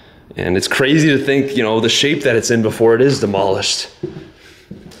 And it's crazy to think, you know, the shape that it's in before it is demolished.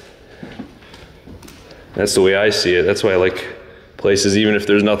 That's the way I see it. That's why I like places even if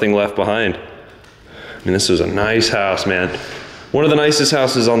there's nothing left behind. I mean, this is a nice house, man. One of the nicest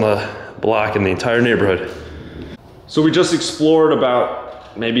houses on the block in the entire neighborhood. So we just explored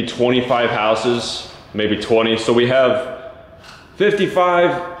about maybe 25 houses, maybe 20. So we have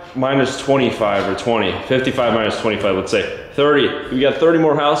 55 minus 25 or 20. 55 minus 25, let's say 30. We got 30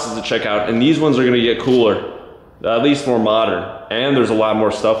 more houses to check out, and these ones are gonna get cooler, at least more modern. And there's a lot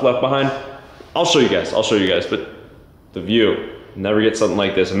more stuff left behind. I'll show you guys, but the view, never get something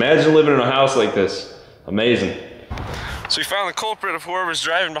like this. Imagine living in a house like this, amazing. So we found the culprit of whoever's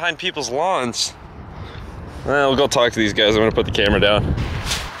driving behind people's lawns. Well, we'll go talk to these guys. I'm gonna put the camera down.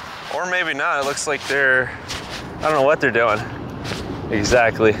 Or maybe not, it looks like I don't know what they're doing.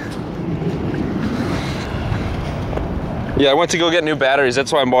 Exactly. Yeah, I went to go get new batteries.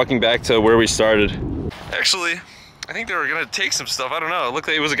 That's why I'm walking back to where we started. Actually, I think they were gonna take some stuff. I don't know. It looked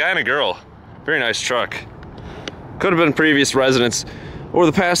like it was a guy and a girl. Very nice truck. Could have been previous residents. Over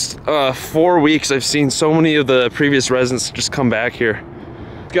the past 4 weeks, I've seen so many of the previous residents just come back here.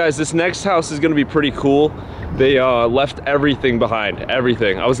 Guys, this next house is gonna be pretty cool. They left everything behind,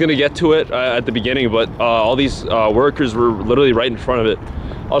 everything. I was gonna get to it at the beginning, but all these workers were literally right in front of it.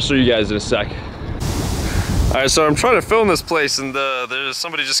 I'll show you guys in a sec. All right, so I'm trying to film this place, and there's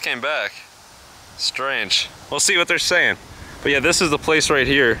somebody just came back. Strange. We'll see what they're saying. But yeah, this is the place right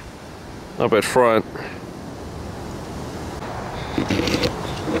here, up at front.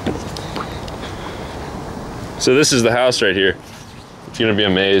 So this is the house right here. You're gonna be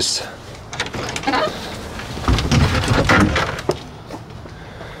amazed.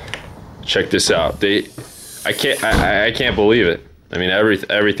 Check this out. I can't believe it. I mean,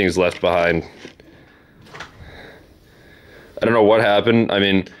 everything's left behind. I don't know what happened. I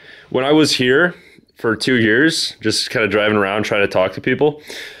mean, when I was here for 2 years, just kind of driving around trying to talk to people,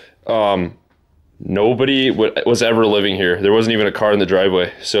 nobody was ever living here. There wasn't even a car in the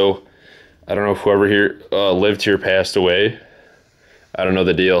driveway. So I don't know if whoever here lived here passed away. I don't know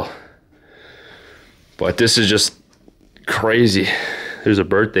the deal. But this is just crazy. There's a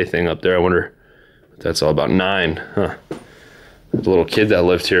birthday thing up there. I wonder what that's all about. 9, huh? The little kid that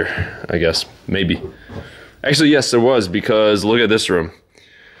lived here, I guess, maybe. Actually, yes, there was, because look at this room.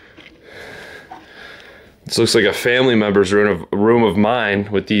 This looks like a family member's room of mine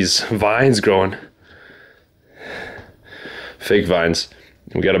with these vines growing. Fake vines.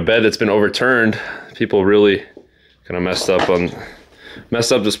 We got a bed that's been overturned. People really kind of messed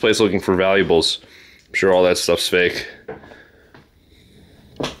up this place looking for valuables. I'm sure all that stuff's fake.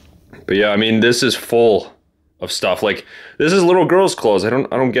 But yeah, I mean, this is full of stuff. Like, this is little girl's clothes. I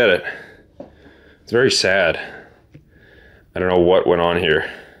don't get it. It's very sad. I don't know what went on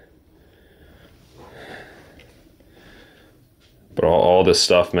here. But all this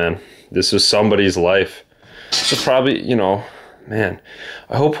stuff, man. This is somebody's life. So probably, you know, man.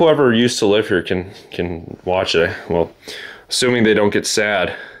 I hope whoever used to live here can watch it. Well, assuming they don't get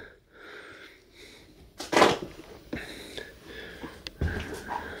sad.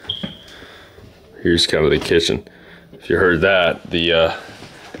 Here's kind of the kitchen. If you heard that,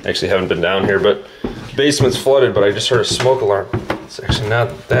 actually haven't been down here, but basement's flooded, but I just heard a smoke alarm. It's actually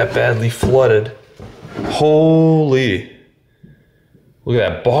not that badly flooded. Holy, look at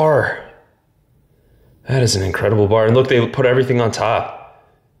that bar. That is an incredible bar. And look, they put everything on top.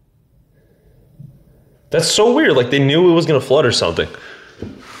 That's so weird, like they knew it was gonna flood or something.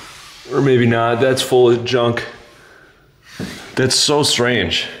 Or maybe not, that's full of junk. That's so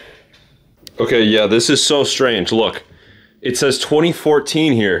strange. Okay, yeah, this is so strange. Look, it says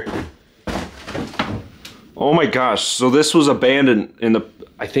 2014 here. Oh my gosh, so this was abandoned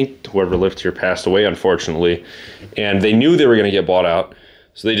I think whoever lived here passed away, unfortunately. And they knew they were gonna get bought out.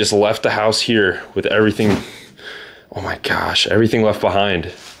 So they just left the house here with everything, oh my gosh, everything left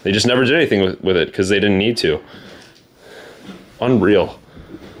behind. They just never did anything with it because they didn't need to. Unreal.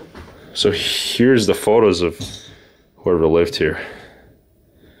 So here's the photos of whoever lived here.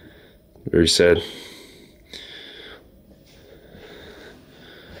 Very sad.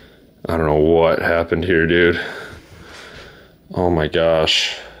 I don't know what happened here, dude. Oh my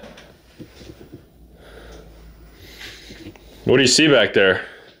gosh. What do you see back there?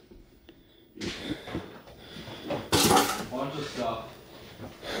 Bunch of stuff.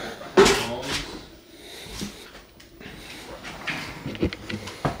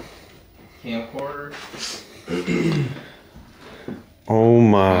 Camcorder. Oh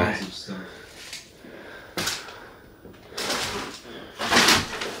my.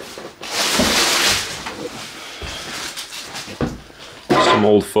 Some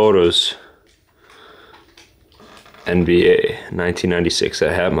old photos. NBA 1996.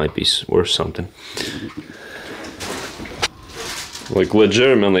 That hat might be worth something. Like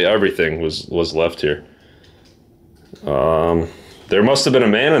legitimately everything was left here. There must have been a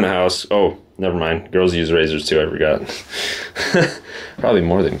man in the house. Oh, never mind. Girls use razors too, I forgot. Probably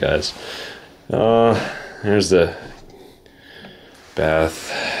more than guys. Here's the bath.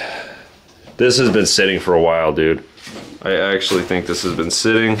 This has been sitting for a while, dude. I actually think this has been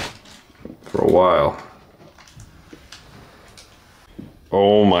sitting for a while.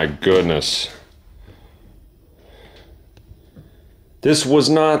 Oh my goodness. This was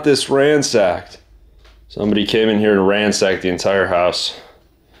not this ransacked. Somebody came in here and ransacked the entire house.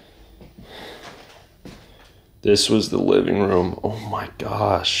 This was the living room. Oh my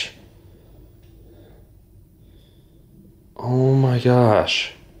gosh. Oh my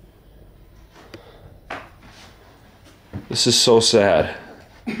gosh. This is so sad.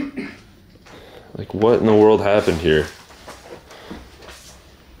 Like, what in the world happened here?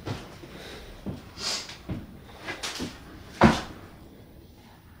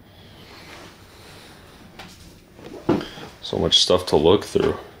 So much stuff to look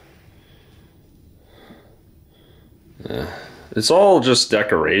through. Yeah. It's all just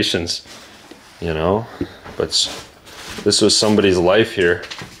decorations, you know? But this was somebody's life here.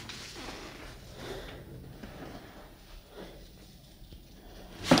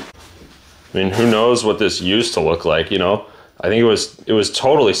 I mean, who knows what this used to look like, you know? I think it was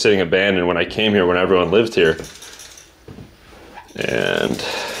totally sitting abandoned when I came here, when everyone lived here. And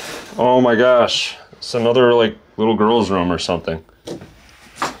oh my gosh, It's another like little girl's room or something.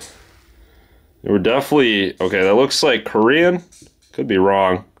 They were definitely, okay, that looks like Korean. Could be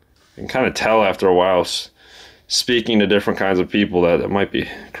wrong. You can kind of tell after a while speaking to different kinds of people that it might be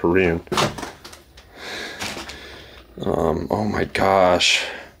Korean. Oh my gosh.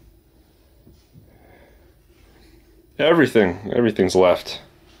 Everything's left.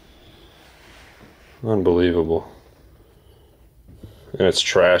 Unbelievable. And it's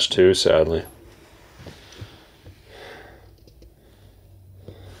trash too, sadly.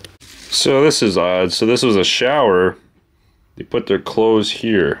 So this is odd. So this was a shower. They put their clothes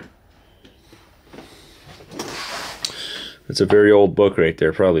here. It's a very old book right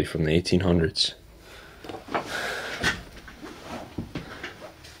there, probably from the 1800s.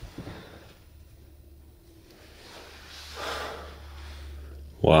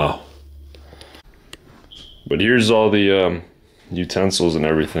 Wow. But here's all the utensils and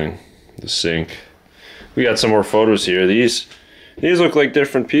everything. The sink. We got some more photos here. These look like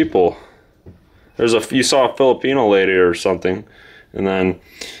different people. You saw a Filipino lady or something, and then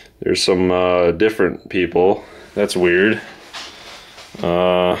there's some different people. That's weird.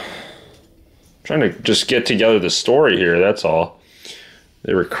 Trying to just get together the story here, that's all.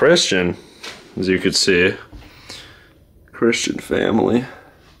 They were Christian, as you could see. Christian family.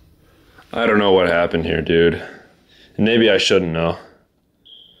 I don't know what happened here, dude. And maybe I shouldn't know.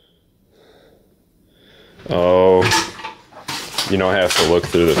 Oh, you don't have to look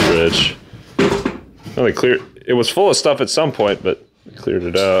through the fridge. No, they cleared. It was full of stuff at some point, but they cleared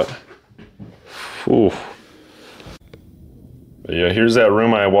it out. Whew. But yeah, here's that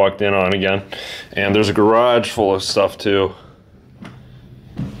room I walked in on again. And there's a garage full of stuff too.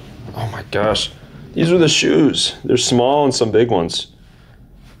 Oh my gosh. These are the shoes. They're small and some big ones.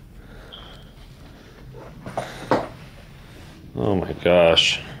 Oh my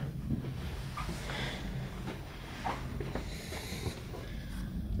gosh.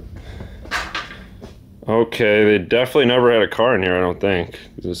 Okay, they definitely never had a car in here, I don't think.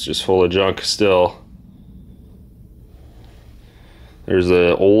 It's just full of junk still. There's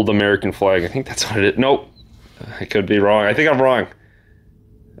an old American flag. I think that's what it is. Nope. I could be wrong. I think I'm wrong.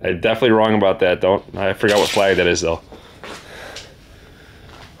 I'm definitely wrong about that. I forgot what flag that is though.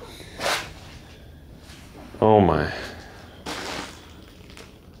 Oh my.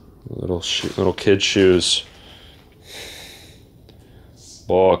 Little kid shoes.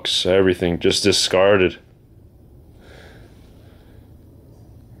 Books, everything just discarded.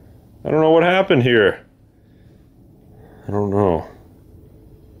 I don't know what happened here. I don't know.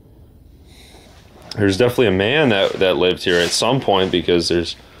 There's definitely a man that lived here at some point because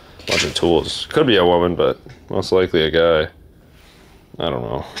there's a bunch of tools. Could be a woman, but most likely a guy. I don't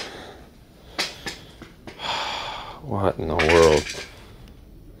know. What in the world?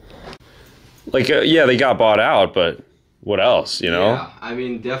 Like, yeah, they got bought out, but what else, you know? Yeah, I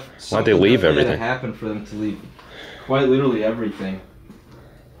mean, why'd they leave everything? It happened for them to leave quite literally everything.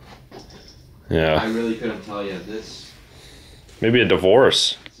 Yeah. I really couldn't tell you this. Maybe a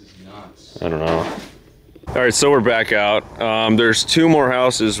divorce. This is nuts. I don't know. All right, so we're back out. There's two more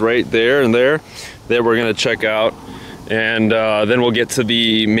houses right there and there that we're gonna check out, and then we'll get to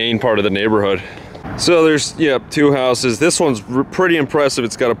the main part of the neighborhood. So there's, yeah, two houses. This one's pretty impressive.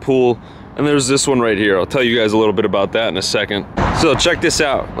 It's got a pool. And there's this one right here. I'll tell you guys a little bit about that in a second. So check this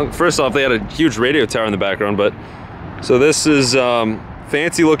out. Look, first off, they had a huge radio tower in the background, but so this is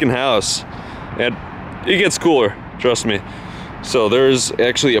fancy looking house, and it gets cooler, trust me. So there's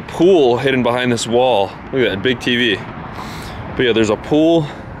actually a pool hidden behind this wall. Look at that big TV. But yeah, there's a pool,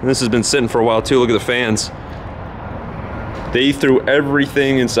 and this has been sitting for a while too. Look at the fans. They threw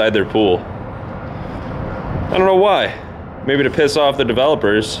everything inside their pool. I don't know why. Maybe to piss off the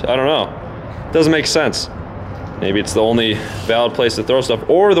developers. I don't know. Doesn't make sense. Maybe it's the only valid place to throw stuff,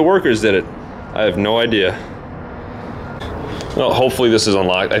 or the workers did it. I have no idea. Well, hopefully this is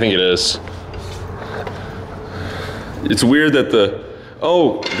unlocked. I think it is. It's weird that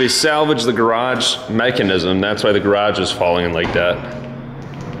they salvaged the garage mechanism. That's why the garage is falling in like that.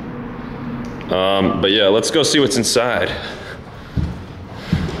 But yeah, let's go see what's inside.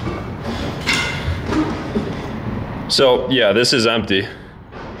 So yeah, this is empty.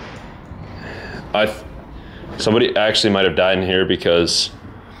 Somebody actually might have died in here because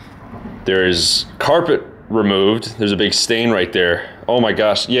there's carpet removed. There's a big stain right there. Oh my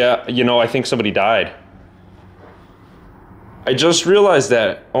gosh, yeah, you know, I think somebody died. I just realized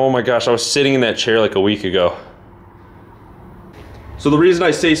that. Oh my gosh, I was sitting in that chair like a week ago. So the reason I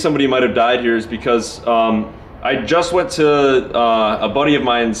say somebody might have died here is because I just went to a buddy of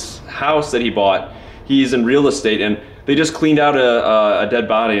mine's house that he bought. He's in real estate, and They just cleaned out a dead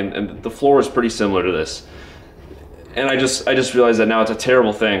body, and the floor is pretty similar to this. And I just realized that now it's a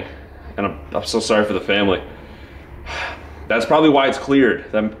terrible thing, and I'm so sorry for the family. That's probably why it's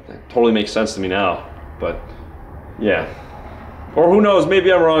cleared. That totally makes sense to me now, but yeah. Or who knows,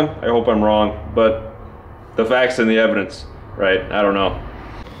 maybe I'm wrong. I hope I'm wrong, but the facts and the evidence, right? I don't know.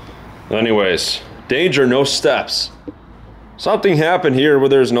 Anyways, danger, no steps. Something happened here where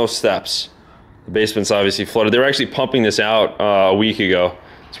there's no steps. The basement's obviously flooded. They were actually pumping this out a week ago.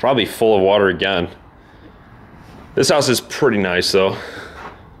 It's probably full of water again. This house is pretty nice though.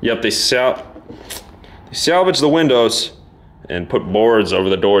 Yep, they salvaged the windows and put boards over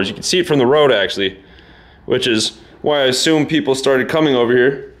the doors. You can see it from the road actually, which is why I assume people started coming over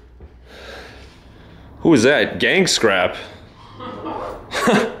here. Who is that? Gang scrap.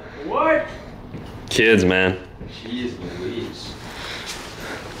 What? Kids, man. Jeez Louise.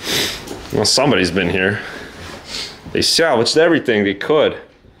 Well, somebody's been here. They salvaged everything they could,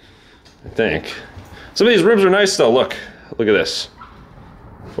 I think. Some of these rooms are nice though. Look at this.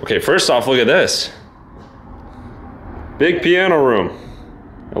 Okay, first off, look at this. Big piano room.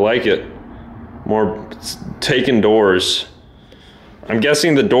 I like it. More taken doors. I'm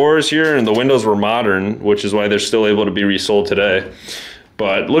guessing the doors here and the windows were modern, which is why they're still able to be resold today.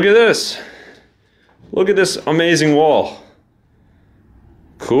 But look at this. Look at this amazing wall.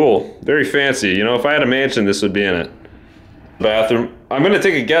 Cool. Very fancy. You know, if I had a mansion, this would be in it. Bathroom. I'm going to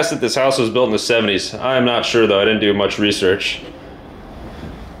take a guess that this house was built in the 70s. I'm not sure though. I didn't do much research.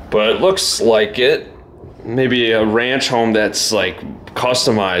 But it looks like it. Maybe a ranch home that's like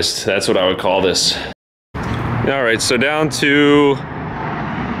customized. That's what I would call this. All right, so down to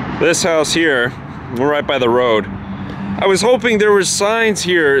this house here. We're right by the road. I was hoping there were signs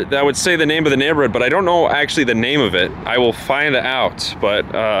here that would say the name of the neighborhood, but I don't know actually the name of it. I will find out, but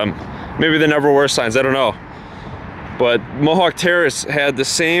maybe there never were signs, I don't know. But Mohawk Terrace had the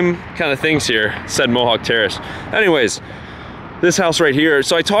same kind of things here. It said Mohawk Terrace. Anyways, this house right here.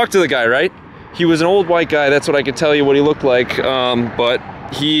 So I talked to the guy, right? He was an old white guy, that's what I could tell you what he looked like, but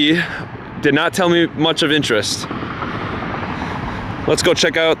he did not tell me much of interest. Let's go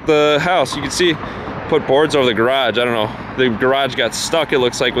check out the house. You can see, put boards over the garage. I don't know, the garage got stuck, it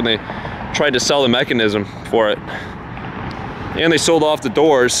looks like, when they tried to sell the mechanism for it. And they sold off the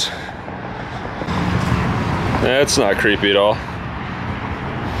doors. That's not creepy at all.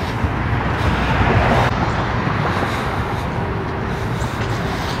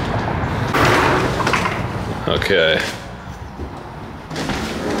 Okay.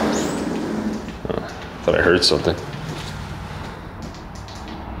 Oh, thought I heard something.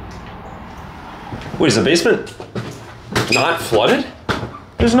 Wait, is the basement not flooded?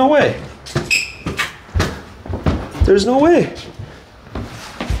 There's no way. There's no way.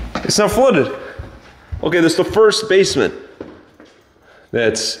 It's not flooded. Okay, this is the first basement.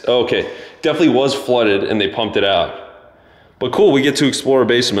 That's, okay. Definitely was flooded and they pumped it out. But cool, we get to explore a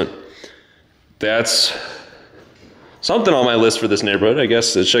basement. That's something on my list for this neighborhood, I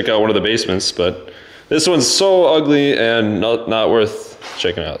guess, to check out one of the basements, but this one's so ugly and not worth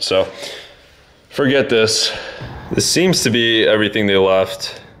checking out, so forget this. This seems to be everything they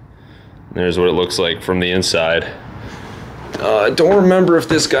left. There's what it looks like from the inside. I don't remember if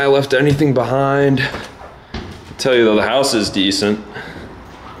this guy left anything behind. I'll tell you though, the house is decent.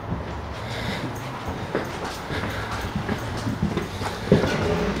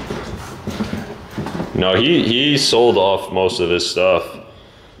 No, he sold off most of his stuff,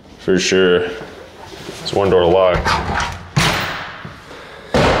 for sure. It's one door locked.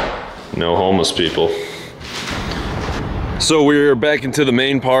 No homeless people. So we're back into the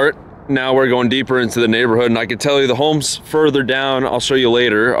main part. Now we're going deeper into the neighborhood, and I can tell you the homes further down, I'll show you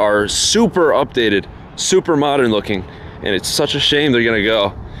later, are super updated, super modern looking, and it's such a shame they're gonna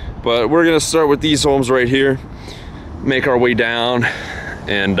go. But we're gonna start with these homes right here, make our way down,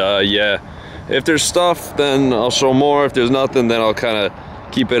 and yeah. If there's stuff, then I'll show more. If there's nothing, then I'll kind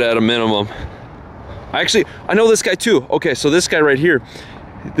of keep it at a minimum. Actually, I know this guy too. Okay, so this guy right here,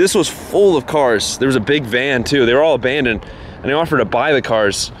 this was full of cars. There was a big van too. They were all abandoned, and he offered to buy the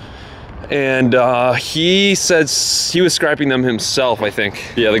cars. And he said he was scrapping them himself, I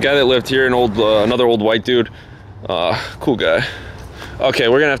think. Yeah, the guy that lived here, another old white dude. Cool guy. Okay,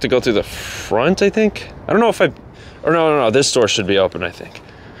 we're gonna have to go through the front, I think. I don't know if no, this door should be open, I think.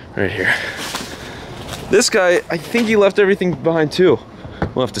 Right here. This guy, I think he left everything behind too.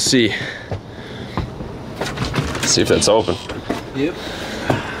 We'll have to see. See if that's open. Yep.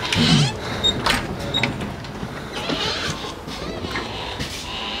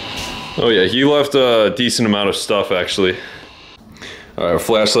 Oh yeah, he left a decent amount of stuff actually. All right,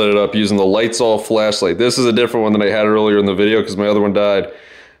 flashlight it up using the Lights-All flashlight. This is a different one than I had earlier in the video because my other one died.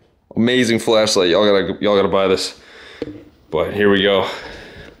 Amazing flashlight. Y'all gotta buy this. But here we go.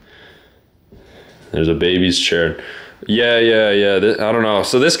 There's a baby's chair. Yeah. I don't know.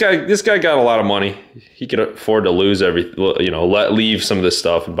 So this guy got a lot of money. He could afford to lose leave some of this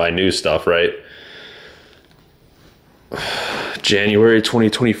stuff and buy new stuff, right? January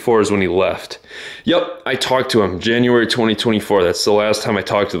 2024 is when he left. Yep, I talked to him. January 2024. That's the last time I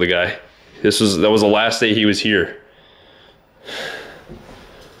talked to the guy. That was the last day he was here.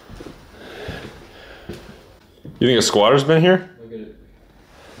 You think a squatter's been here? Look at it.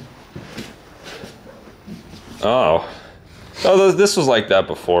 Oh, this was like that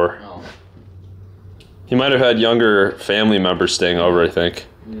before. Oh. He might have had younger family members staying over, I think.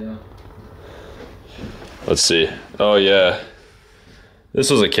 Yeah. Let's see. Oh yeah,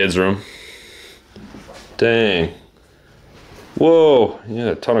 this was a kid's room. Dang. Whoa, yeah,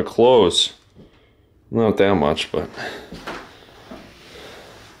 a ton of clothes. Not that much, but.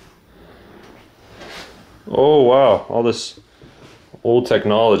 Oh wow, all this old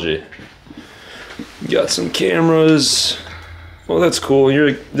technology. You got some cameras. Oh, that's cool.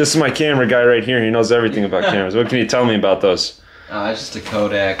 This is my camera guy right here. He knows everything about cameras. What can you tell me about those? It's just a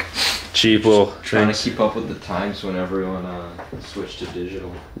Kodak. Cheap little Trying things. to keep up with the times when everyone switched to digital.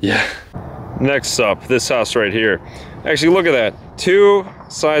 Yeah. Next up, this house right here. Actually, look at that. 2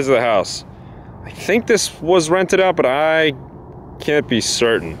 sides of the house. I think this was rented out, but I can't be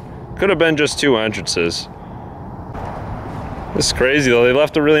certain. Could have been just 2 entrances. This is crazy though. They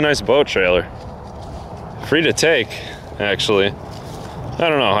left a really nice boat trailer. Free to take, actually. I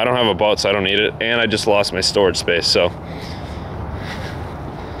don't know. I don't have a boat, so I don't need it. And I just lost my storage space, so.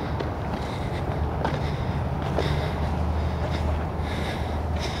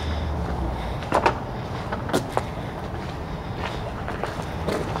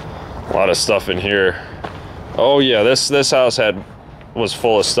 A lot of stuff in here. Oh yeah, this house was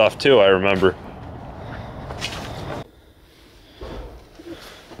full of stuff too, I remember.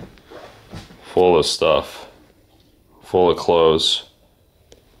 Full of stuff. Full of clothes.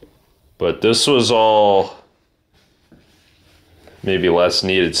 But this was all maybe less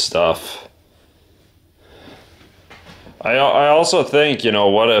needed stuff. I also think,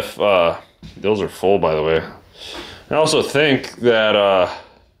 what if those are full, by the way. I also think that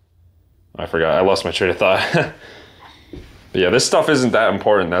I forgot, I lost my train of thought. But yeah, this stuff isn't that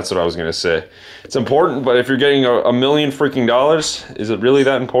important. That's what I was gonna say. It's important, but if you're getting a million freaking dollars, is it really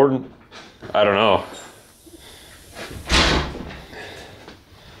that important? I don't know.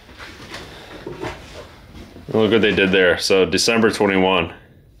 Look what they did there. So December 21.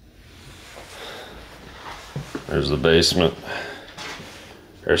 There's the basement.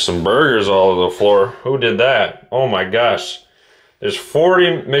 There's some burgers all over the floor. Who did that? Oh my gosh. There's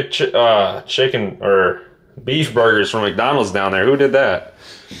 40 chicken or beef burgers from McDonald's down there. Who did that?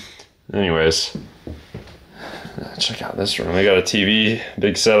 Anyways, check out this room. They got a TV,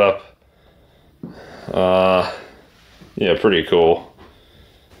 big setup. Yeah, pretty cool.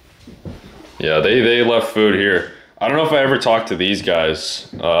 Yeah, they left food here. I don't know if I ever talked to these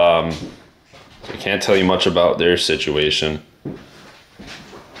guys. I can't tell you much about their situation.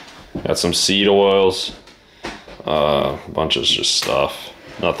 Got some seed oils. A bunch of just stuff.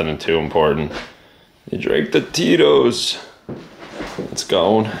 Nothing too important. You drank the Tito's. It's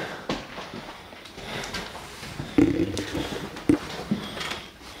going.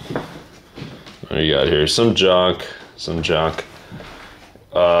 What do you got here? Some junk.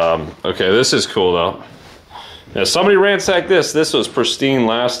 Okay, this is cool though. Yeah, somebody ransacked this. This was pristine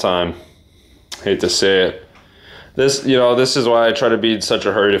last time. Hate to say it. This is why I try to be in such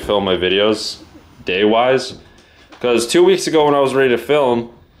a hurry to film my videos, day-wise. Because 2 weeks ago when I was ready to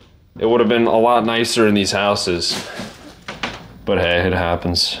film, it would have been a lot nicer in these houses. But hey, it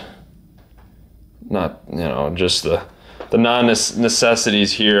happens. Not, just the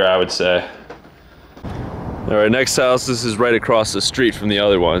non-necessities here, I would say. All right, next house, this is right across the street from the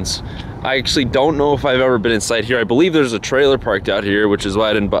other ones. I actually don't know if I've ever been inside here. I believe there's a trailer parked out here, which is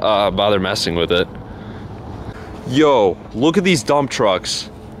why I didn't bother messing with it. Yo, look at these dump trucks.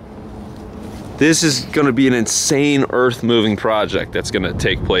 This is gonna be an insane earth-moving project that's gonna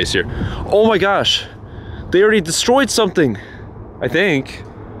take place here. Oh my gosh, they already destroyed something, I think.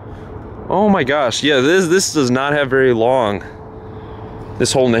 Oh my gosh, yeah, this does not have very long.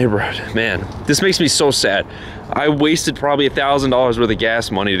 This whole neighborhood, man, this makes me so sad. I wasted probably $1,000 worth of gas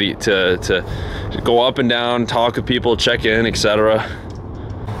money to go up and down, talk with people, check in, etc.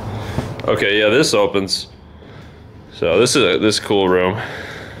 Okay, yeah, this opens. So this is this cool room.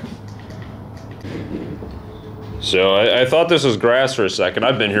 So I thought this was grass for a second.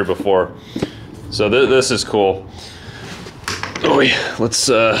 I've been here before. So this is cool. Oh yeah, let's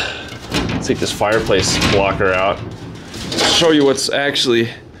take this fireplace blocker out. Show you what it actually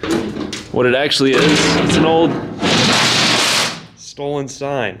is. It's an old stolen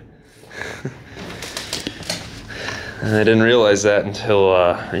sign. And I didn't realize that until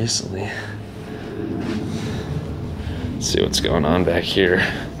recently. Let's see what's going on back here.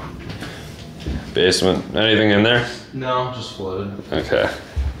 Basement, anything in there? No, just flooded. Okay.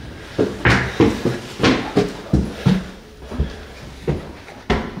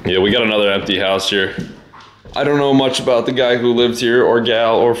 Yeah, we got another empty house here. I don't know much about the guy who lived here, or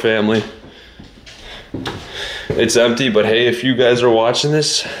gal, or family. It's empty, but hey, if you guys are watching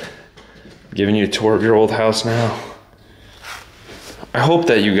this, I'm giving you a tour of your old house now. I hope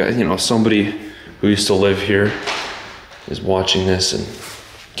that you guys, you know, somebody who used to live here is watching this and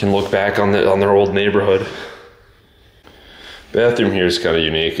can look back on their old neighborhood. Bathroom here is kind of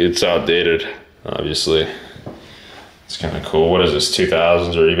unique. It's outdated, obviously. It's kind of cool. What is this,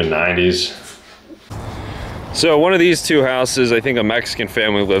 2000s or even 90s? So one of these two houses, I think a Mexican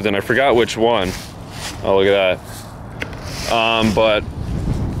family lived in. I forgot which one. Oh, look at that. But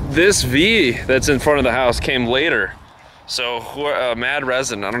this V that's in front of the house came later. So mad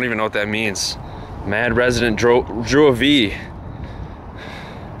resident, I don't even know what that means. Mad resident drew a V.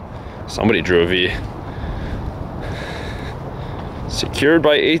 Somebody drew a V. Secured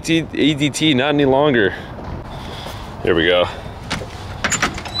by ADT, not any longer. Here we go.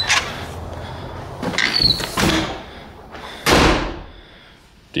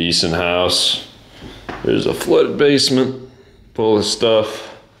 Decent house. There's a flooded basement full of stuff.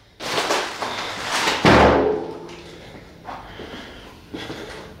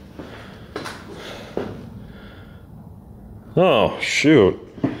 Oh, shoot.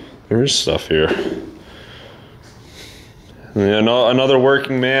 There's stuff here. Another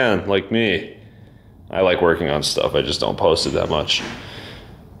working man like me. I like working on stuff, I just don't post it that much.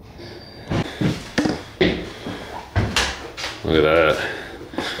 Look at that.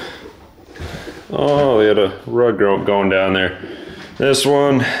 Oh, they had a rug going down there. This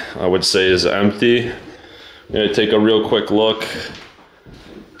one, I would say, is empty. I'm gonna take a real quick look.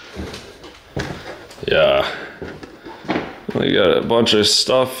 Yeah. They got a bunch of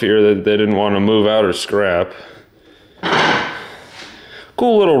stuff here that they didn't want to move out or scrap.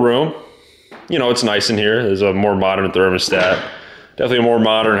 Cool little room. You know, it's nice in here. There's a more modern thermostat. Definitely a more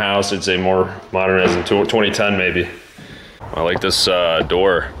modern house. I'd say more modern as in 2010 maybe. I like this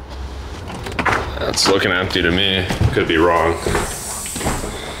door. That's looking empty to me. Could be wrong.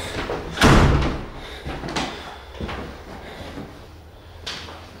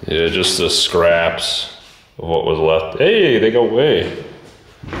 Yeah, just the scraps of what was left. Hey, they go away.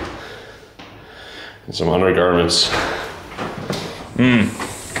 And some undergarments.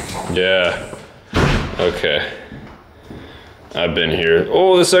 Yeah. Okay. I've been here.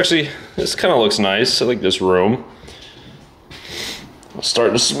 Oh, this kind of looks nice. I like this room. It's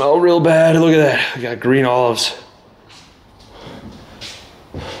starting to smell real bad. Look at that. I got green olives.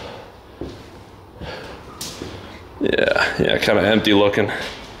 Yeah, kind of empty looking.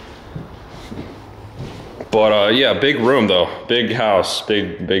 But yeah, big room though. Big house,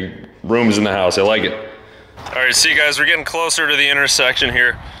 big rooms in the house. I like it. All right, see guys, we're getting closer to the intersection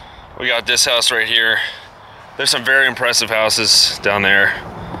here. We got this house right here. There's some very impressive houses down there.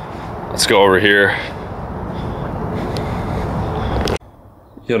 Let's go over here.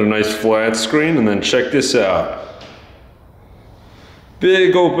 You got a nice flat screen, and then check this out.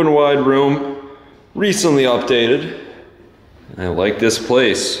 Big open wide room, recently updated. I like this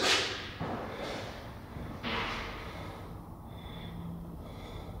place.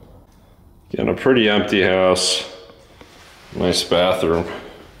 Got a pretty empty house. Nice bathroom.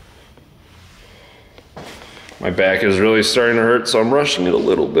 My back is really starting to hurt, so I'm rushing it a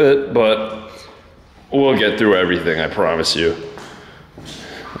little bit, but we'll get through everything, I promise you.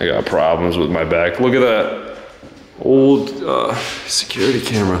 I got problems with my back. Look at that old security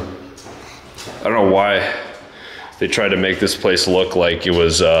camera. I don't know why they tried to make this place look like it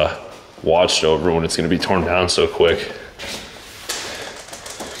was watched over when it's gonna be torn down so quick.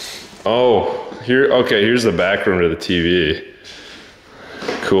 Oh, okay, here's the back room to the TV.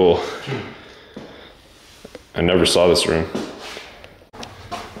 Cool. I never saw this room.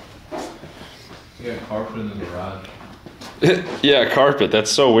 You got carpet in the garage. Yeah, carpet, that's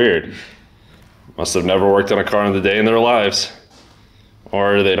so weird. Must have never worked on a car in the day in their lives.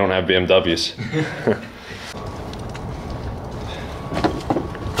 Or they don't have BMWs.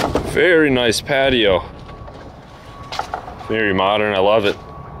 Very nice patio. Very modern, I love it.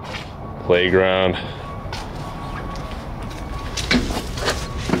 Playground.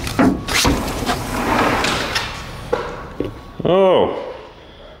 Oh,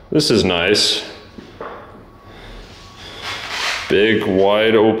 this is nice. Big,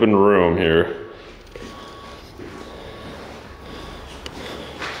 wide open room here.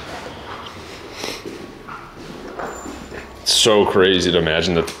 It's so crazy to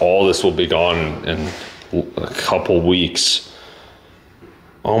imagine that all this will be gone in a couple weeks.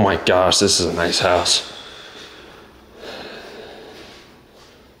 Oh my gosh, this is a nice house.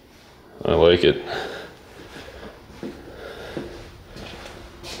 I like it.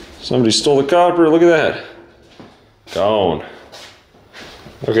 Somebody stole the copper, look at that. Gone.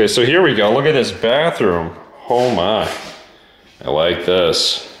 Okay, so here we go. Look at this bathroom. Oh my. I like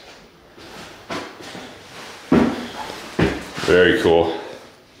this. Very cool.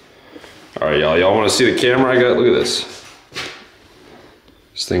 All right, y'all. Y'all want to see the camera I got? Look at this.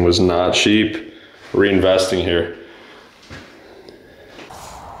 This thing was not cheap. Reinvesting here.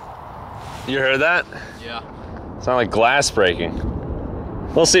 You heard that? Yeah. Sound like glass breaking.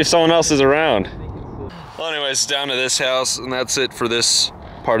 We'll see if someone else is around. Well, anyways, down to this house, and that's it for this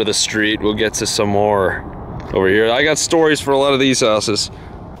part of the street. We'll get to some more over here. I got stories for a lot of these houses.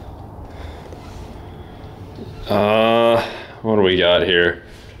 What do we got here?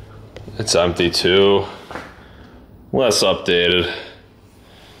 It's empty too. Less updated.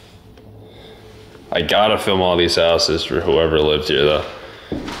 I gotta film all these houses for whoever lived here though.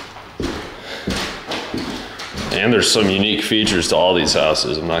 And there's some unique features to all these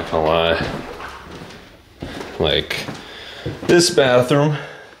houses, I'm not gonna lie. Like this bathroom,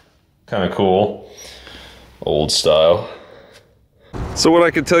 kind of cool, old style. So what I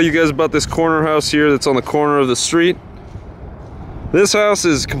can tell you guys about this corner house here that's on the corner of the street. This house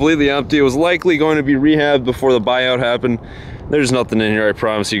is completely empty. It was likely going to be rehabbed before the buyout happened. There's nothing in here, I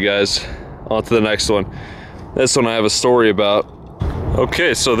promise you guys. On to the next one. This one I have a story about.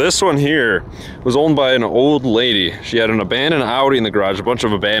 Okay, so this one here was owned by an old lady. She had an abandoned Audi in the garage, a bunch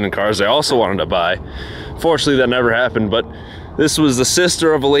of abandoned cars they also wanted to buy. Fortunately, that never happened, but this was the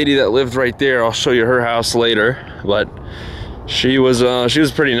sister of a lady that lived right there. I'll show you her house later, but she was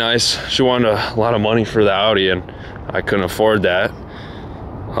pretty nice. She wanted a lot of money for the Audi, and I couldn't afford that.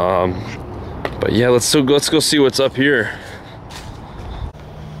 But yeah, let's go see what's up here.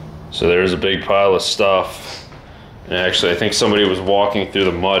 So there's a big pile of stuff. And actually, I think somebody was walking through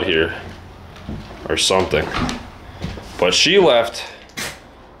the mud here or something. But she left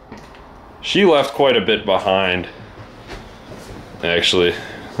quite a bit behind. Actually,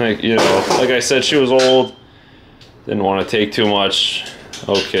 like, you know, like I said, she was old. Didn't want to take too much.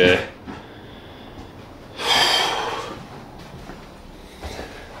 Okay.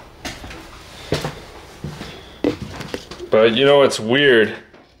 But you know, it's weird.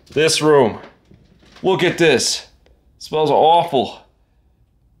 This room, look at this. It smells awful.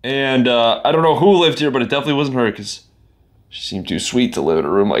 And I don't know who lived here, but it definitely wasn't her because she seemed too sweet to live in a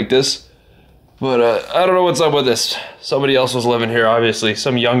room like this. But I don't know what's up with this. Somebody else was living here, obviously,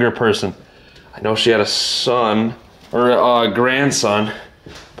 some younger person. I know she had a son or a grandson,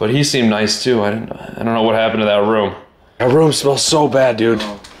 but he seemed nice too. I don't know what happened to that room. That room smells so bad, dude.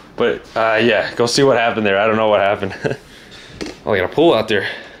 But yeah, go see what happened there. I don't know what happened. Oh, I got a pool out there.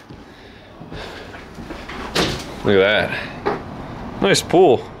 Look at that. Nice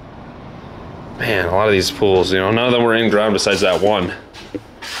pool. Man, a lot of these pools, you know, none of them were in ground besides that one.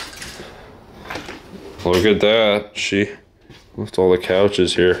 Look at that. She left all the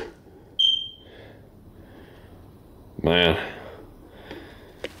couches here. Man.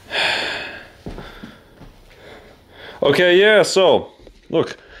 Okay, yeah, so,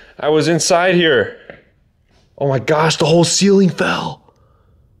 look, I was inside here. Oh my gosh, the whole ceiling fell.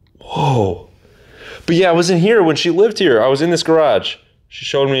 Whoa. But yeah, I was in here when she lived here. I was in this garage. She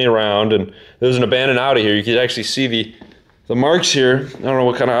showed me around, and there was an abandoned Audi here. You could actually see the marks here. I don't know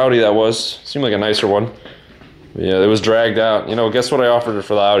what kind of Audi that was. Seemed like a nicer one. But yeah, it was dragged out. You know, guess what I offered her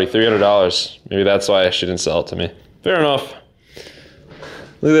for the Audi? $300. Maybe that's why she didn't sell it to me. Fair enough.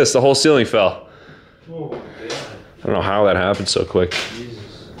 Look at this, the whole ceiling fell. Oh, I don't know how that happened so quick. Jesus.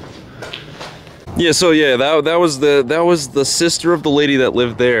 Yeah, so yeah, that was the sister of the lady that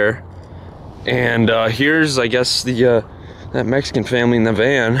lived there. And here's, I guess, the that Mexican family in the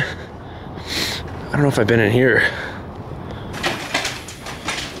van. I don't know if I've been in here.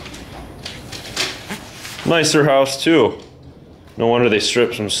 Nicer house too. No wonder they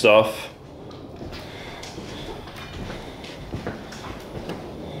stripped some stuff.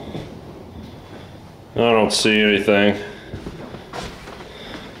 I don't see anything.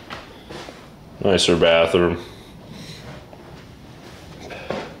 Nicer bathroom.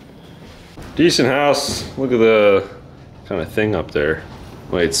 Decent house. Look at the kind of thing up there.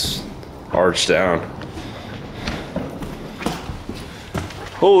 Wait, it's arched down.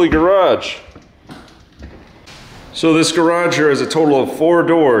 Holy garage. So this garage here has a total of 4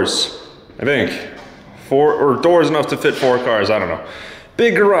 doors, I think. 4, or doors enough to fit 4 cars, I don't know.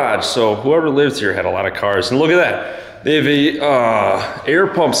 Big garage, so whoever lived here had a lot of cars. And look at that. They have a air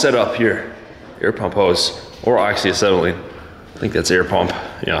pump set up here. Air pump hose, or oxyacetylene. I think that's air pump,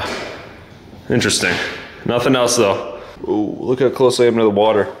 yeah. Interesting. Nothing else though. Ooh, look how close I am to the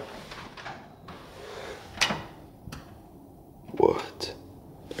water. What?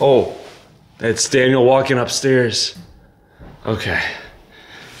 Oh, that's Daniel walking upstairs. Okay.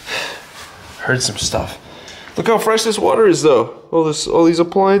 Heard some stuff. Look how fresh this water is though. All these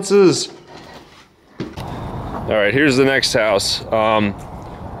appliances. All right, here's the next house.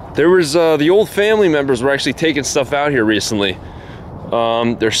 There was, the old family members were actually taking stuff out here recently.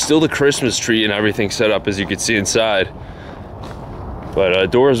 There's still the Christmas tree and everything set up, as you can see inside.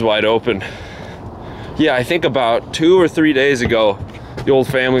 But doors wide open. Yeah, I think about 2 or 3 days ago, the old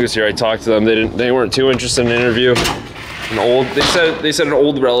family was here. I talked to them. They weren't too interested in an interview. They said an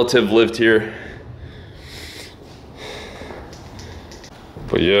old relative lived here.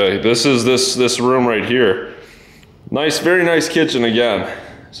 But yeah, this is this room right here. Nice, very nice kitchen again.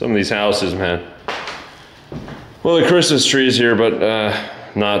 Some of these houses, man. Well, the Christmas tree is here, but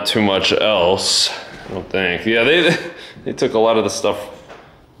not too much else, I don't think. Yeah, they took a lot of the stuff,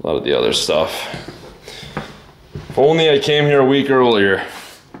 a lot of the other stuff. If only I came here a week earlier,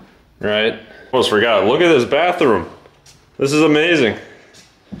 right? Almost forgot. Look at this bathroom. This is amazing.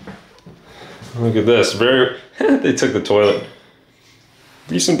 Look at this. They took the toilet.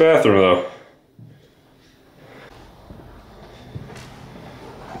 Decent bathroom though.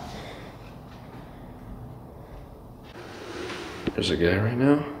 There's a guy right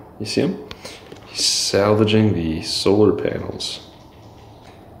now. You see him? He's salvaging the solar panels.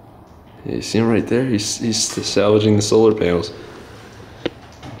 Yeah, you see him right there? He's salvaging the solar panels.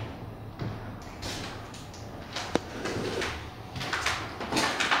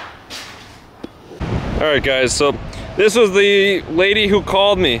 Alright guys, so this was the lady who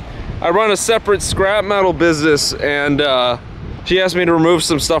called me. I run a separate scrap metal business, and she asked me to remove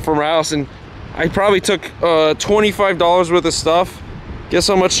some stuff from her house, and I probably took $25 worth of stuff. Guess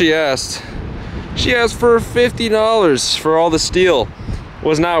how much she asked? She asked for $50 for all the steel.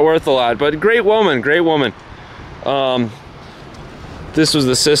 Was not worth a lot, but great woman, great woman. This was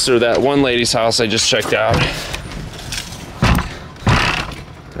the sister of that one lady's house I just checked out.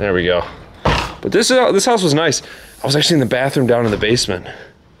 There we go. But this house was nice. I was actually in the bathroom down in the basement.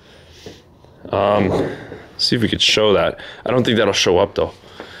 See if we could show that. I don't think that'll show up though.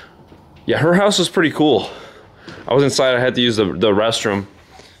 Yeah, her house was pretty cool. I was inside, I had to use the restroom.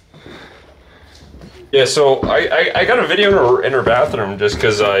 Yeah, so I got a video in her bathroom just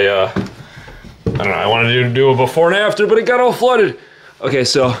because I don't know, I wanted to do a before and after, but it got all flooded. Okay,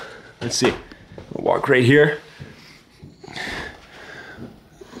 so let's see. I'll walk right here.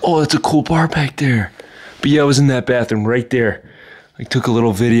 Oh, that's a cool bar back there. But yeah, I was in that bathroom right there. I took a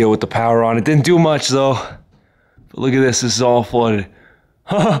little video with the power on. It didn't do much though. But look at this is all flooded.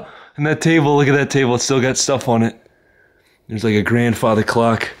 Haha. And that table, look at that table, it's still got stuff on it. There's like a grandfather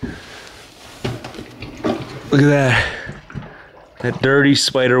clock. Look at that. That dirty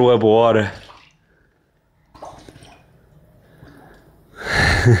spiderweb water.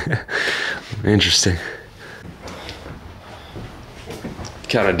 Interesting.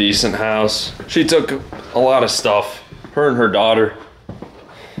 Kind of decent house. She took a lot of stuff. Her and her daughter.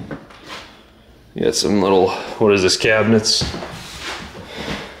 You got some little, what is this, cabinets?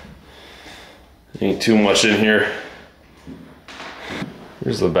 Ain't too much in here.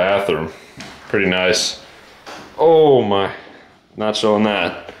 Here's the bathroom. Pretty nice. Oh my, not showing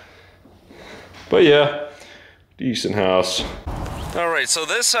that. But yeah, decent house. All right, so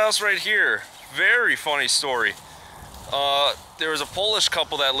this house right here, very funny story. There was a Polish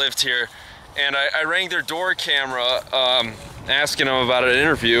couple that lived here, and I rang their door camera asking them about an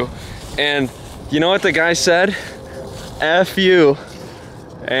interview, and you know what the guy said? F you.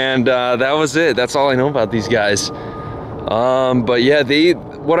 And that was it. That's all I know about these guys. But yeah,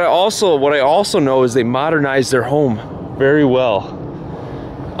 what I also know is they modernized their home very well.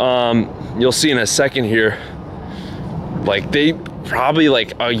 You'll see in a second here. Like they probably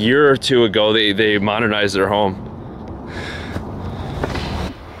like a year or two ago they modernized their home.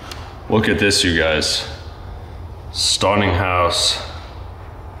 Look at this, you guys. Stunning house.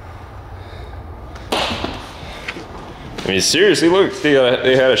 I mean, seriously, look, they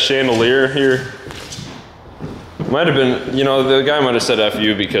had a chandelier here. Might have been, you know, the guy might have said F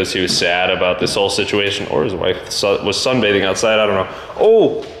you because he was sad about this whole situation, or his wife was sunbathing outside, I don't know.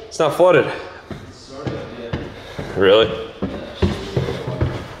 Oh, it's not flooded. Really?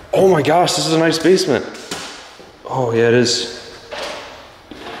 Oh my gosh, this is a nice basement. Oh yeah, it is.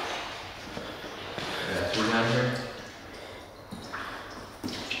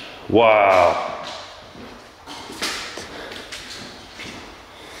 Wow.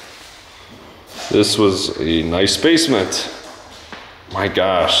 This was a nice basement. My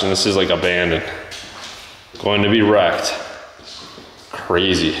gosh, and this is like abandoned. Going to be wrecked.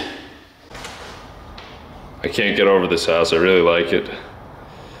 Crazy. I can't get over this house, I really like it.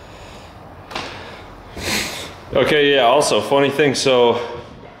 Okay, yeah, also, funny thing, so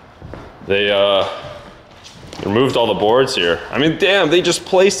they removed all the boards here. I mean, damn, they just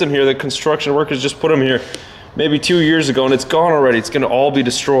placed them here. The construction workers just put them here maybe 2 years ago, and it's gone already. It's gonna all be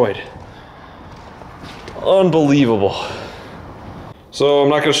destroyed. Unbelievable. So I'm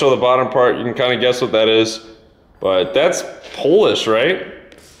not gonna show the bottom part. You can kind of guess what that is, but that's Polish, right?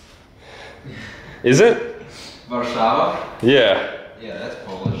 Is it? Warszawa? Yeah. Yeah, that's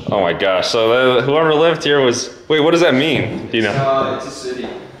Polish. Oh my gosh, so whoever lived here was, wait, what does that mean? Do you know? It's a city.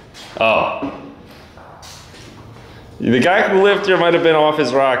 Oh. The guy who lived here might have been off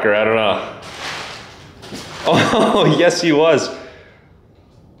his rocker, I don't know. Oh, yes he was.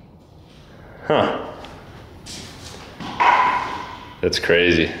 Huh. That's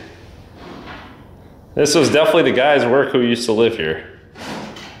crazy. This was definitely the guy's work who used to live here.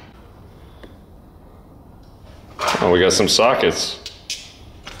 Oh, we got some sockets.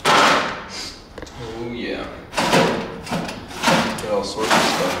 Oh yeah. Got all sorts of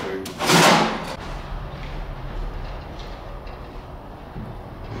stuff here.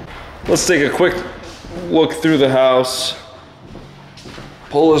 Let's take a quick look through the house.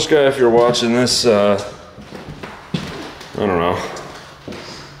 Polish guy, if you're watching this, I don't know.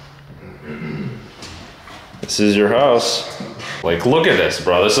 This is your house. Like, look at this,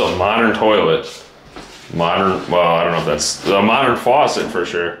 bro. This is a modern toilet. Modern, well, I don't know if that's a modern faucet for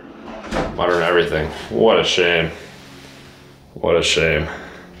sure. Modern everything. What a shame. What a shame.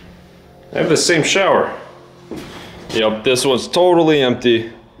 I have the same shower. Yep, this one's totally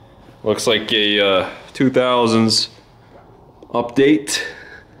empty. Looks like a 2000s update.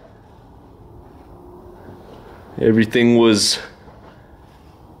 Everything was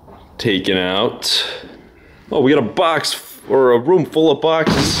taken out. Oh, we got a box or a room full of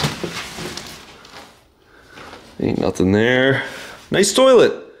boxes. Ain't nothing there. Nice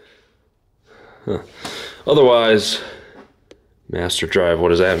toilet. Huh. Otherwise, master drive, what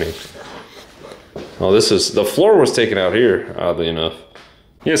does that mean? Oh, this is, the floor was taken out here, oddly enough.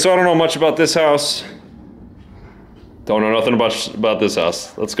 Yeah, so I don't know much about this house. Don't know nothing about this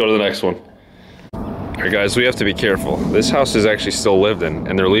house. Let's go to the next one. All right, guys, we have to be careful. This house is actually still lived in,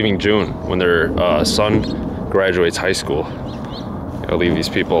 and they're leaving June when their son graduates high school. I'll leave these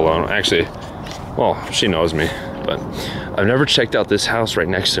people alone. Actually, well, she knows me, but I've never checked out this house right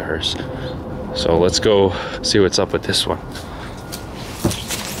next to hers. So let's go see what's up with this one.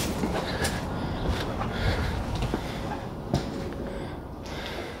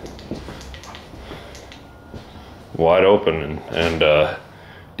 Wide open and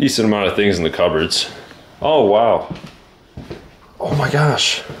decent amount of things in the cupboards. Oh, wow. Oh my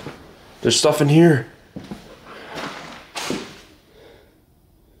gosh. There's stuff in here.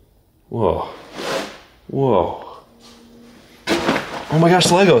 Whoa. Whoa. Oh my gosh,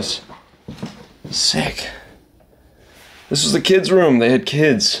 Legos. Sick. This was the kids' room. They had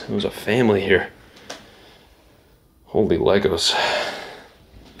kids. It was a family here. Holy Legos.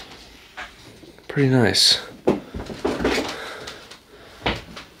 Pretty nice.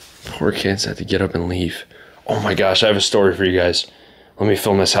 Poor kids had to get up and leave. Oh my gosh, I have a story for you guys. Let me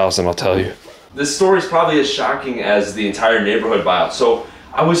film this house and I'll tell you. This story is probably as shocking as the entire neighborhood buyout. So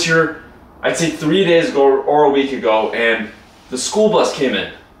I was here, I'd say 3 days ago or a week ago, and the school bus came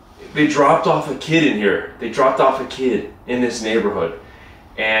in. They dropped off a kid in here. They dropped off a kid in this neighborhood.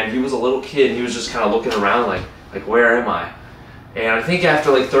 And he was a little kid. He was just kind of looking around like where am I? And I think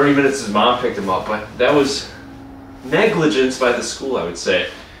after like 30 minutes his mom picked him up, but that was negligence by the school, I would say.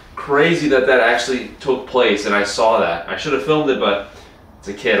 Crazy that actually took place, and I saw that. I should have filmed it, but it's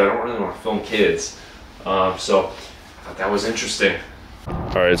a kid. I don't really want to film kids. So I thought that was interesting.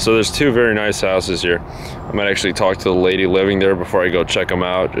 All right, so there's two very nice houses here. I might actually talk to the lady living there before I go check them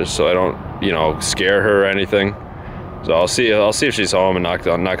out, just so I don't, you know, scare her or anything. So I'll see if she's home and knock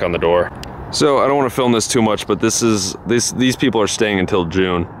on the door. So I don't want to film this too much, but these people are staying until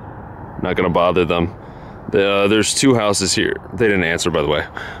June. Not gonna bother them. There's two houses here. They didn't answer, by the way.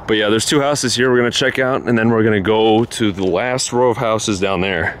 But yeah, there's two houses here we're gonna check out, and then we're gonna go to the last row of houses down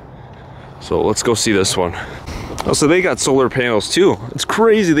there. So let's go see this one. Oh, so they got solar panels too. It's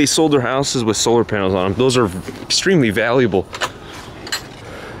crazy they sold their houses with solar panels on them. Those are extremely valuable.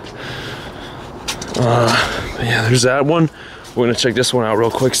 Yeah, there's that one. We're gonna check this one out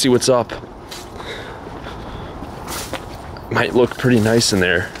real quick, see what's up. Might look pretty nice in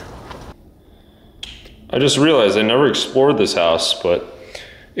there. I just realized I never explored this house, but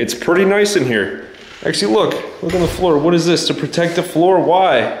it's pretty nice in here. Actually, look on the floor. What is this? To protect the floor?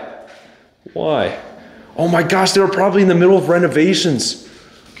 Why? Why? Oh my gosh, they were probably in the middle of renovations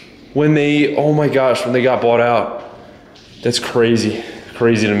when they, oh my gosh, when they got bought out. That's crazy,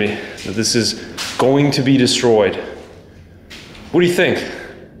 crazy to me that this is going to be destroyed. What do you think?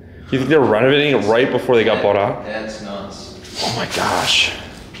 You think they were renovating it right before they got bought out? That's nuts. Oh my gosh.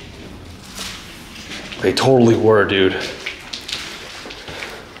 They totally were, dude.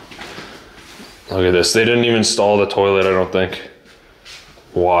 Look at this. They didn't even install the toilet, I don't think.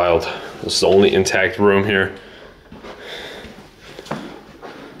 Wild. This is the only intact room here.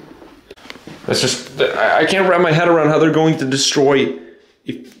 That's just, I can't wrap my head around how they're going to destroy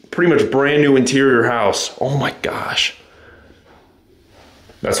a pretty much brand new interior house. Oh my gosh.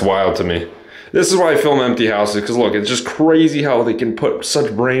 That's wild to me. This is why I film empty houses, because look, it's just crazy how they can put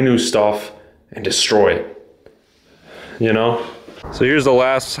such brand new stuff and destroy it. You know? So here's the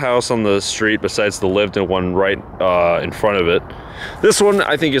last house on the street besides the lived-in one right in front of it. This one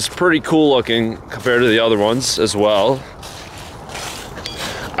I think is pretty cool looking compared to the other ones as well.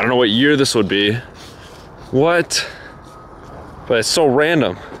 I don't know what year this would be. What? But it's so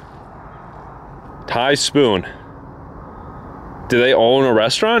random. Thai Spoon. Do they own a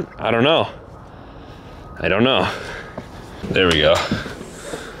restaurant? I don't know. I don't know. There we go.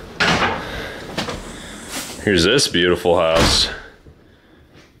 Here's this beautiful house.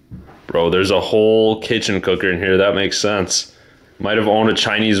 Bro, there's a whole kitchen cooker in here. That makes sense. Might have owned a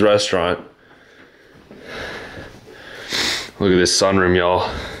Chinese restaurant. Look at this sunroom, y'all.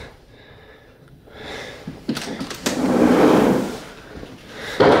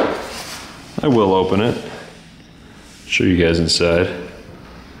 I will open it. Show you guys inside.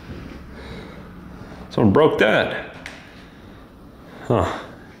 Someone broke that. Huh.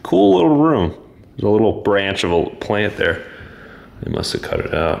 Cool little room. There's a little branch of a plant there. They must have cut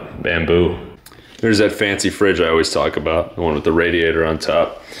it out. Bamboo. There's that fancy fridge I always talk about. The one with the radiator on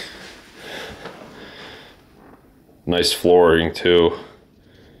top. Nice flooring too.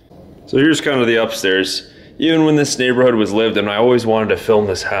 So here's kind of the upstairs. Even when this neighborhood was lived in, I always wanted to film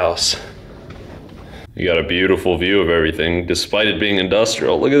this house. You got a beautiful view of everything, despite it being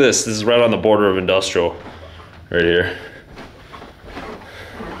industrial. Look at this. This is right on the border of industrial. Right here.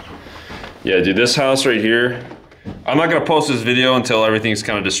 Yeah, dude, this house right here, I'm not gonna post this video until everything's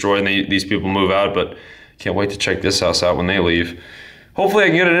kind of destroyed and these people move out, but can't wait to check this house out when they leave. Hopefully I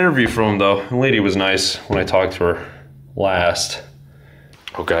can get an interview from them though. The lady was nice when I talked to her last.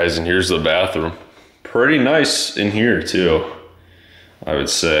 Oh guys, and here's the bathroom. Pretty nice in here too, I would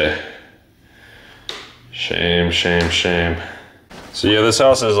say. Shame, shame, shame. So yeah, this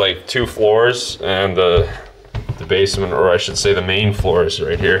house has like 2 floors and the basement, or I should say the main floor is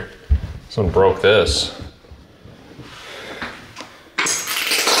right here. Someone broke this.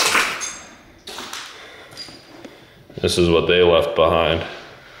 This is what they left behind.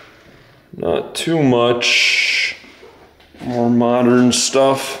 Not too much. More modern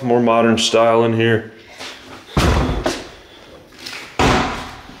stuff, more modern style in here.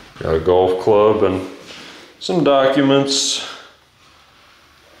 Got a golf club and some documents.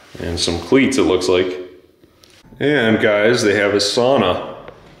 And some cleats, it looks like. And guys, they have a sauna.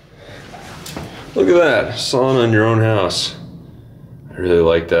 Look at that, sauna in your own house. I really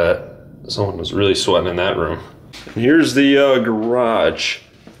like that. Someone was really sweating in that room. And here's the garage.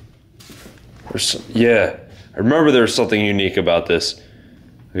 Yeah, I remember there was something unique about this.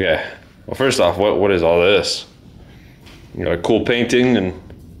 Okay, well first off, what is all this? You got a cool painting and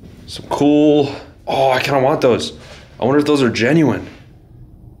some cool, oh, I kind of want those. I wonder if those are genuine.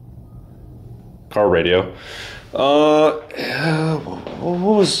 Car radio. What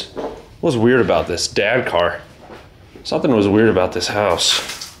was weird about this? Dad car. Something was weird about this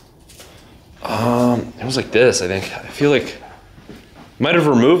house. It was like this, I think. I feel like might have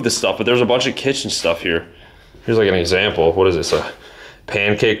removed this stuff, but there's a bunch of kitchen stuff here. Here's like an example. What is this? A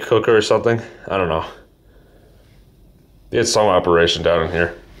pancake cooker or something? I don't know. They had some operation down in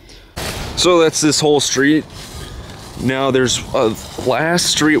here. So that's this whole street. Now there's a last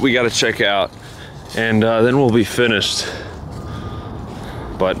street we got to check out, and then we'll be finished.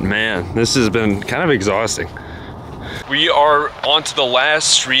 But man, this has been kind of exhausting. We are onto the last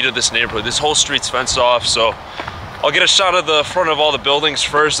street of this neighborhood. This whole street's fenced off, so I'll get a shot of the front of all the buildings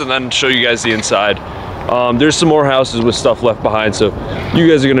first and then show you guys the inside. There's some more houses with stuff left behind, so you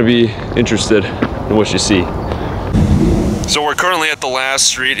guys are gonna be interested in what you see. So we're currently at the last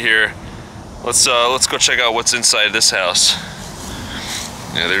street here. Let's go check out what's inside this house.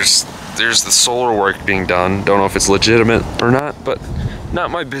 Yeah, there's the solar work being done. Don't know if it's legitimate or not, but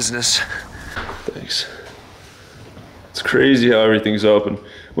not my business. Thanks. It's crazy how everything's open.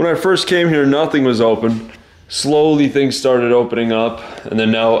 When I first came here, nothing was open. Slowly things started opening up, and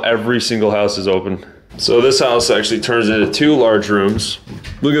then now every single house is open. So this house actually turns into 2 large rooms.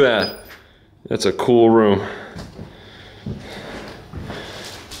 Look at that. That's a cool room.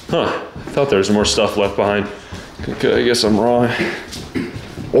 Huh, I thought there was more stuff left behind. Okay, I guess I'm wrong.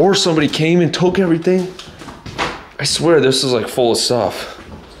 Or somebody came and took everything. I swear this is like full of stuff.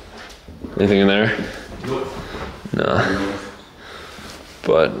 Anything in there? No.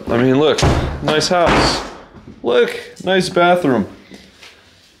 But, I mean, look, nice house. Look, nice bathroom.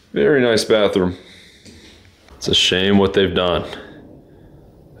 Very nice bathroom. It's a shame what they've done.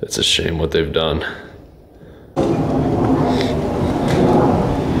 It's a shame what they've done.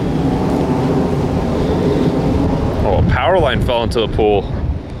 Oh, a power line fell into the pool.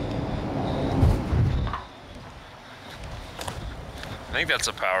 I think that's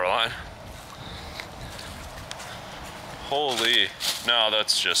a power line. Holy, no,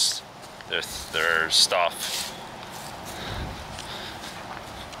 that's just their stuff.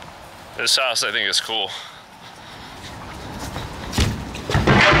 This house I think is cool.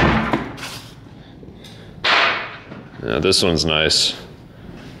 Yeah, this one's nice.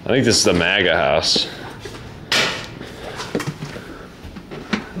 I think this is the MAGA house.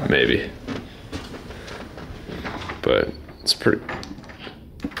 Maybe. But it's pretty...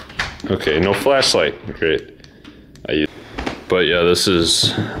 Okay, no flashlight. Great. But yeah, this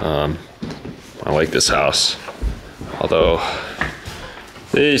is... I like this house. Although,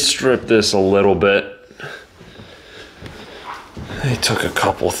 they stripped this a little bit. They took a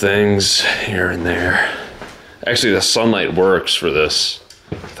couple things here and there. Actually, the sunlight works for this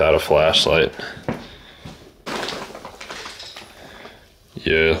without a flashlight.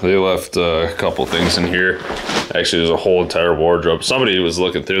 Yeah, they left a couple things in here. Actually, there's a whole entire wardrobe. Somebody was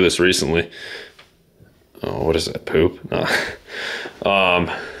looking through this recently. Oh, what is that, poop? No.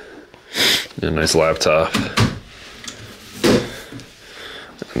 A nice laptop.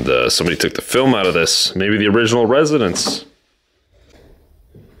 And somebody took the film out of this. Maybe the original residence.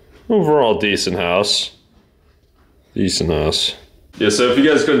 Overall, decent house. Decent house. Yeah, so if you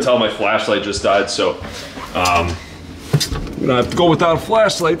guys couldn't tell, my flashlight just died, so I'm gonna have to go without a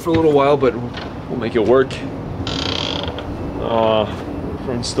flashlight for a little while, but we'll make it work.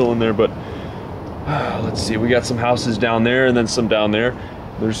 Friend's still in there, but let's see. We got some houses down there, and then some down there.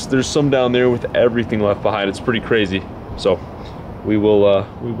 There's some down there with everything left behind. It's pretty crazy. So we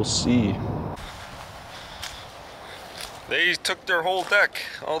will see. They took their whole deck.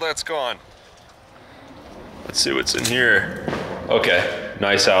 All that's gone. Let's see what's in here. Okay,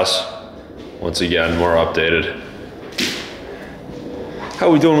 nice house. Once again, more updated. How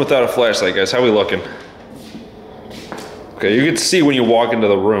are we doing without a flashlight, guys? How are we looking? Okay, you can see when you walk into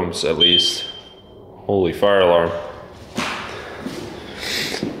the rooms, at least. Holy fire alarm.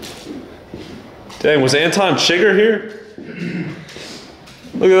 Dang, was Anton Chigger here?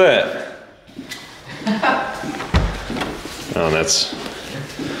 Look at that. Oh, that's...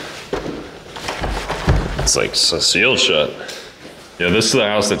 It's like sealed shut. Yeah, this is the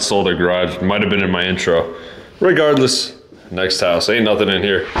house that sold their garage. It might have been in my intro. Regardless, next house. Ain't nothing in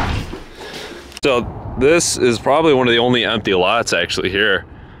here. So this is probably one of the only empty lots actually here,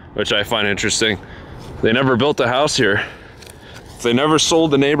 which I find interesting. They never built a house here. If they never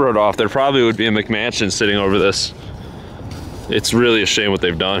sold the neighborhood off, there probably would be a McMansion sitting over this. It's really a shame what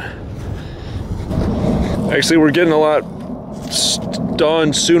they've done. Actually, we're getting a lot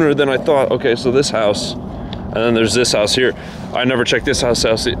done sooner than I thought. Okay, so this house, and then there's this house here. I never checked this house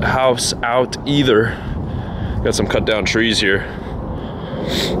out either. Got some cut down trees here.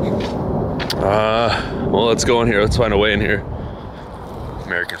 Well, let's go in here. Let's find a way in here.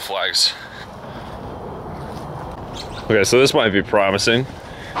 American flags. Okay, so this might be promising.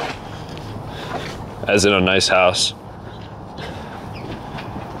 As in a nice house.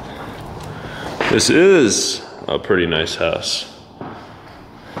 This is a pretty nice house.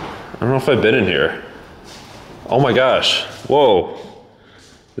 I don't know if I've been in here. Oh my gosh, whoa.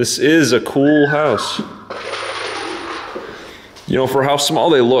 This is a cool house. You know, for how small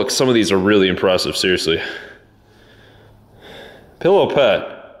they look, some of these are really impressive, seriously. Pillow Pet.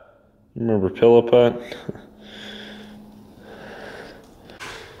 Remember Pillow Pet?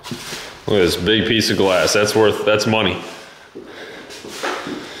 Look at this big piece of glass. That's money.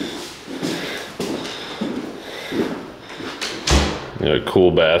 Got a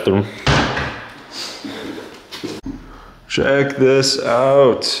cool bathroom. Check this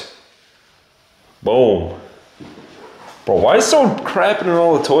out. Boom. Bro, why is someone crapping in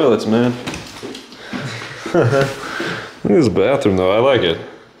all the toilets, man? Look at this bathroom though, I like it.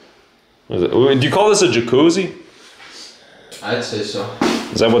 Do you call this a jacuzzi? I'd say so.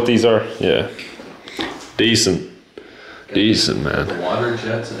 Is that what these are? Yeah. Decent. Decent, man. The water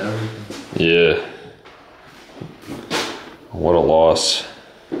jets and everything. Yeah. What a loss.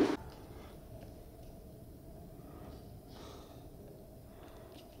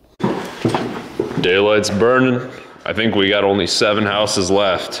 Daylight's burning. I think we got only 7 houses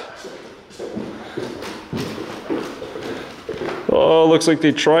left. Oh, looks like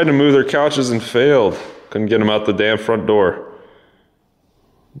they tried to move their couches and failed. Couldn't get them out the damn front door.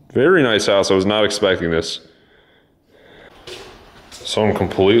 Very nice house. I was not expecting this. Someone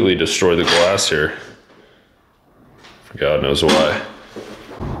completely destroyed the glass here. God knows why.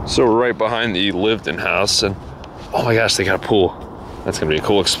 So we're right behind the lived-in house, and oh my gosh, they got a pool. That's gonna be a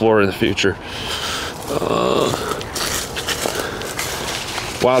cool explorer in the future.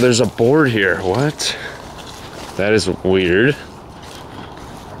 Wow, there's a board here. What? That is weird.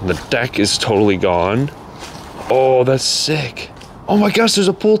 The deck is totally gone. Oh, that's sick. Oh my gosh, there's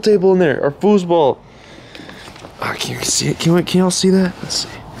a pool table in there, or foosball. Oh, can you see it? Can y'all see that? Let's see.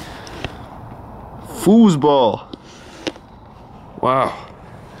 Foosball. Wow.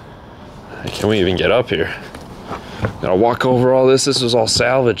 Can we even get up here? Gotta walk over all this. This was all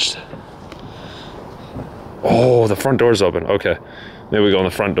salvaged. Oh, the front door's open. Okay. Maybe we go in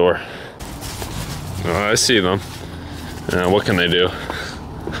the front door. Oh, I see them. What can they do?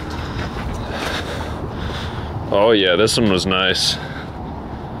 Oh yeah, this one was nice.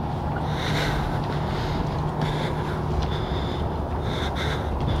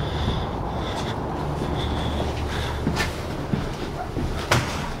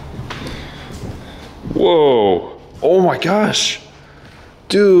 Whoa. Oh my gosh.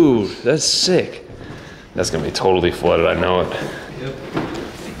 Dude, that's sick. That's gonna be totally flooded, I know it. Yep.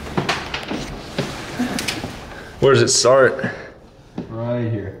 Where does it start? Right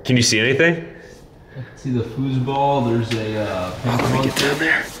here. Can you see anything? I can see the foosball. There's a ping pong Get down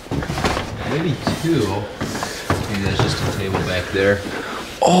there. Maybe 2. Maybe that's just a table back there.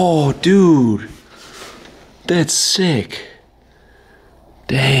 Oh, dude. That's sick.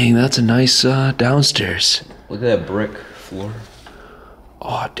 Dang, that's a nice downstairs. Look at that brick floor.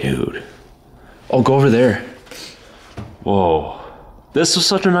 Oh, dude. Oh, go over there. Whoa. This was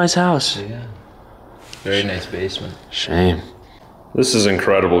such a nice house. Yeah. Very nice basement. Shame. This is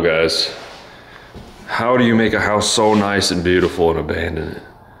incredible, guys. How do you make a house so nice and beautiful and abandon it?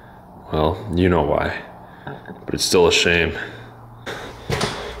 Well, you know why. But it's still a shame.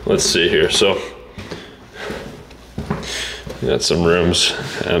 Let's see here. So, we got some rooms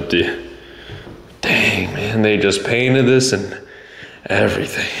empty. Dang, man, they just painted this and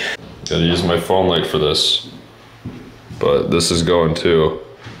everything. Gotta use my phone light for this. But this is going too.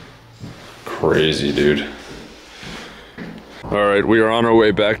 Crazy, dude. All right, we are on our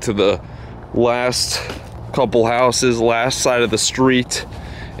way back to the last couple houses, last side of the street,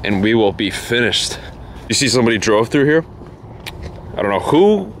 and we will be finished. You see somebody drove through here? I don't know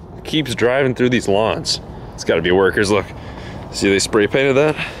who keeps driving through these lawns. It's gotta be workers, look. See they spray painted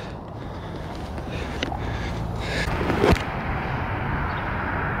that?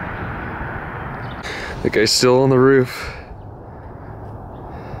 The guy's still on the roof.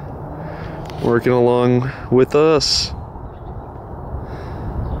 Working along with us.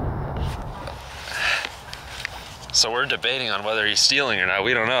 So we're debating on whether he's stealing or not.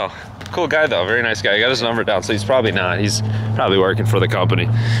 We don't know. Cool guy though, very nice guy. He got his number down, so he's probably not. He's probably working for the company.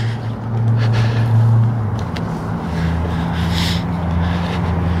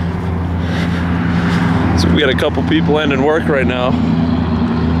 So we got a couple people ending work right now.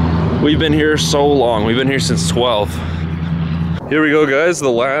 We've been here so long. We've been here since 12. Here we go, guys.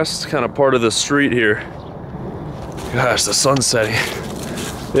 The last kind of part of the street here. Gosh, the sun's setting.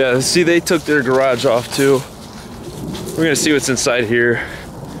 Yeah, see, they took their garage off too. We're gonna see what's inside here.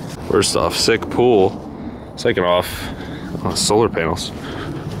 First off, sick pool. Second off, solar panels.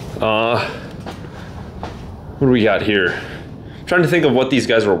 What do we got here? I'm trying to think of what these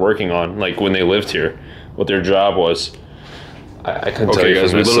guys were working on, like when they lived here, what their job was. I couldn't tell you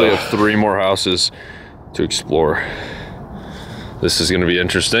guys. We literally have 3 more houses to explore. This is gonna be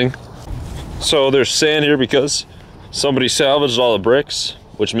interesting. So there's sand here because somebody salvaged all the bricks,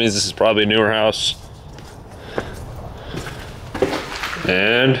 which means this is probably a newer house.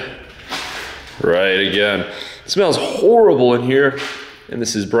 And right again. It smells horrible in here, and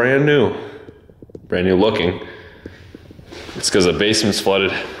this is brand new. Brand new looking. It's because the basement's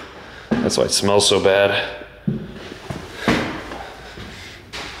flooded. That's why it smells so bad.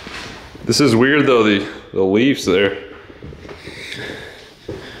 This is weird though, the leaves there.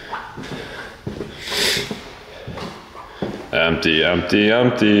 Empty, empty,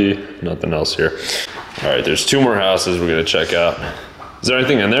 empty. Nothing else here. All right, there's 2 more houses we're gonna check out. Is there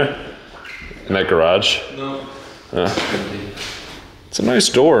anything in there? In that garage? No. It's a nice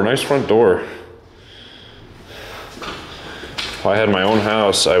door, nice front door. If I had my own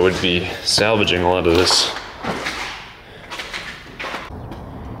house, I would be salvaging a lot of this.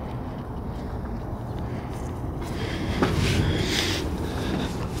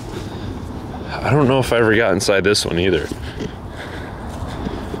 I don't know if I ever got inside this one either.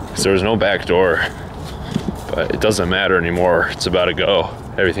 Because there was no back door. But it doesn't matter anymore. It's about to go.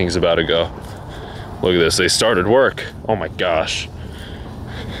 Everything's about to go. Look at this, they started work. Oh my gosh.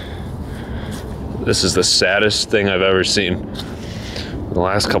 This is the saddest thing I've ever seen. The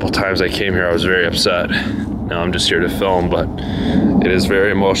last couple times I came here, I was very upset. Now I'm just here to film, but it is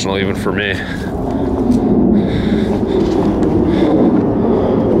very emotional even for me.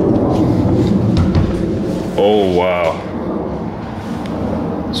 Oh wow.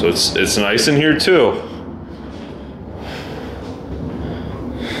 So it's nice in here too.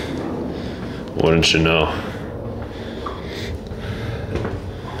 Wouldn't you know?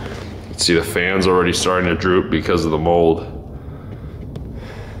 Let's see, the fan's already starting to droop because of the mold.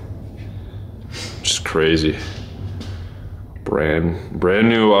 Just crazy. Brand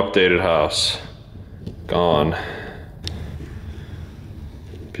new updated house. Gone.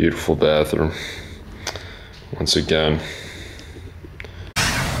 Beautiful bathroom. Once again.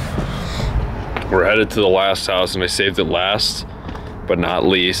 We're headed to the last house, and I saved it last but not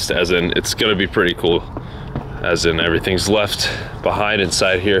least, as in it's gonna be pretty cool, as in everything's left behind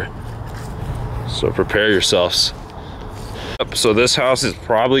inside here. So prepare yourselves. So this house is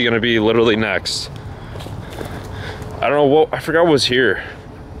probably gonna be literally next. I don't know what, I forgot what was here.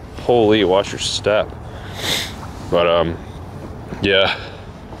 Holy, watch your step. But yeah,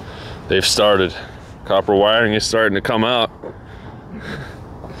 they've started. Copper wiring is starting to come out.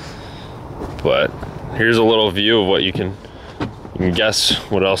 But here's a little view of what you can guess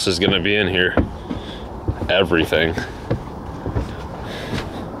what else is gonna be in here. Everything.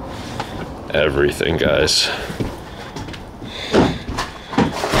 Everything, guys.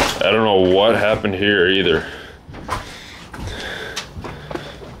 I don't know what happened here either.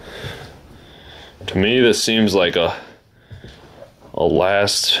 To me, this seems like a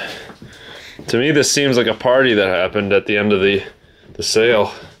last... To me, this seems like a party that happened at the end of the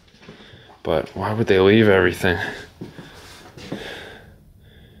sale. But why would they leave everything?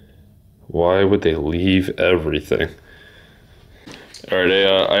 Why would they leave everything? All right,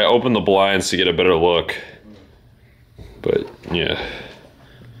 I opened the blinds to get a better look. But yeah.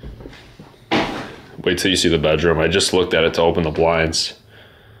 Wait till you see the bedroom. I just looked at it to open the blinds.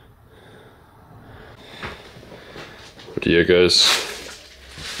 But yeah, guys,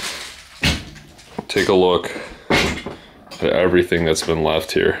 take a look at everything that's been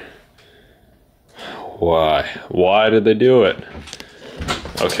left here. Why? Why did they do it?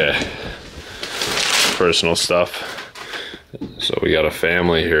 Okay. Personal stuff. So we got a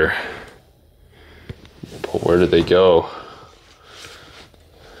family here. But where did they go?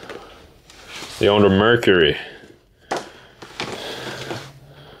 They owned a Mercury.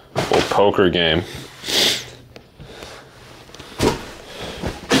 Old poker game.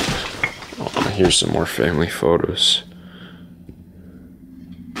 Oh, here's some more family photos.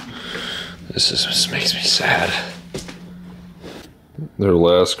 This makes me sad. Their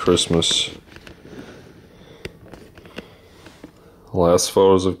last Christmas. Last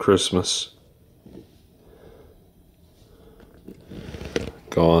photos of Christmas.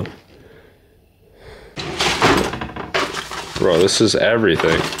 Gone. Bro, this is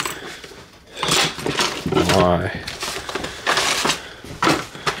everything. Why?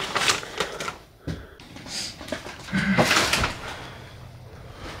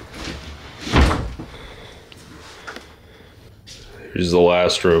 Here's the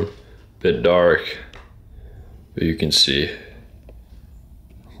last room. Bit dark, but you can see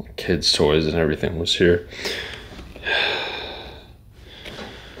kids' toys and everything was here.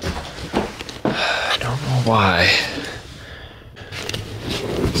 I don't know why.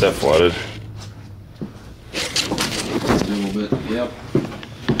 Is that flooded? A little bit, yep.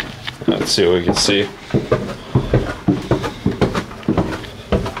 Let's see what we can see.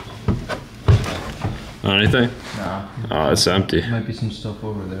 Anything? Nah. Oh, it's empty. Might be some stuff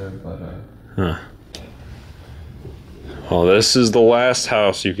over there, but Huh. Well, this is the last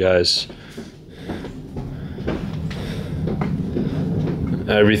house, you guys.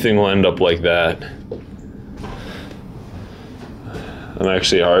 Everything will end up like that. I'm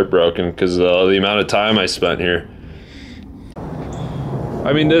actually heartbroken because the amount of time I spent here.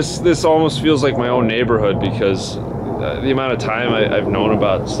 I mean, this almost feels like my own neighborhood because the amount of time I've known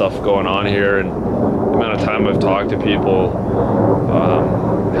about stuff going on here, and the amount of time I've talked to people,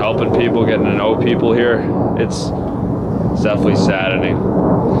 helping people, getting to know people here, it's definitely saddening.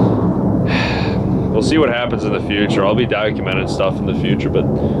 We'll see what happens in the future. I'll be documenting stuff in the future,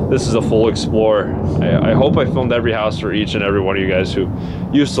 but this is a full explore. I hope I filmed every house for each and every one of you guys who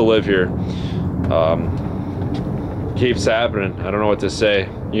used to live here. Keeps happening. I don't know what to say.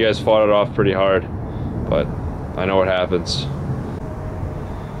 You guys fought it off pretty hard, but I know what happens.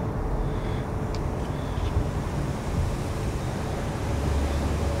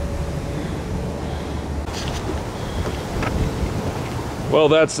 Well,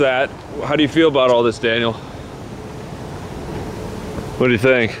 that's that. How do you feel about all this, Daniel? What do you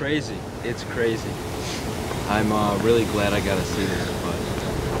think? Crazy. It's crazy. I'm really glad I got to see this, but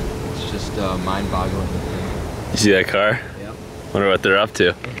it's just mind-boggling. You see that car? Yep. Wonder what they're up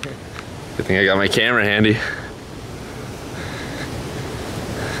to. Good thing I got my camera handy.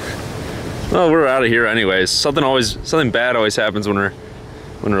 Well, we're out of here anyways. Something bad always happens when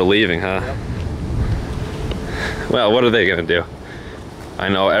we're leaving, huh? Yep. Well, what are they gonna do? I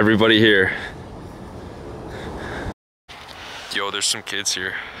know everybody here. Yo, there's some kids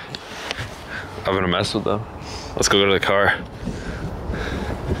here. I'm gonna mess with them. Let's go to the car.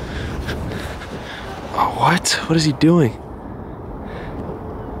 Oh, what? What is he doing?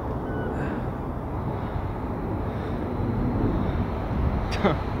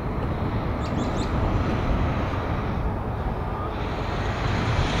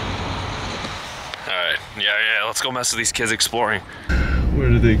 Alright, yeah, let's go mess with these kids exploring. Where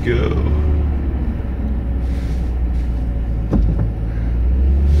did they go?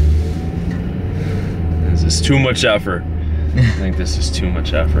 This is too much effort. I think this is too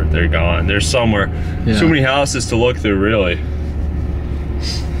much effort. They're gone. They're somewhere. Yeah. Too many houses to look through, really.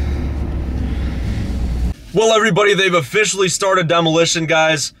 Well, everybody, they've officially started demolition,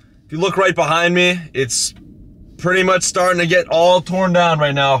 guys. If you look right behind me, it's pretty much starting to get all torn down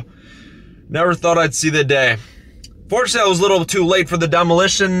right now. Never thought I'd see the day. Fortunately, I was a little too late for the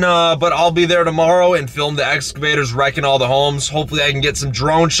demolition, but I'll be there tomorrow and film the excavators wrecking all the homes. Hopefully I can get some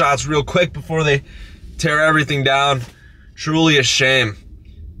drone shots real quick before they tear everything down. Truly a shame.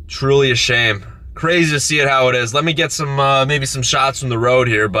 Truly a shame. Crazy to see it how it is. Let me get some, maybe some shots from the road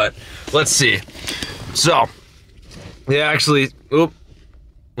here, but let's see. So, yeah, actually,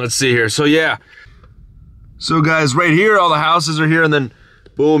 let's see here. So, yeah. So, guys, right here, all the houses are here, and then,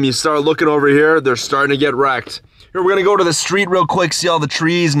 boom, you start looking over here, they're starting to get wrecked. Here, we're gonna go to the street real quick, see all the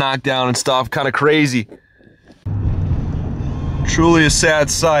trees knocked down and stuff. Kind of crazy. Truly a sad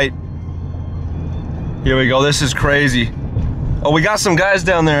sight. Here we go, this is crazy. Oh, we got some guys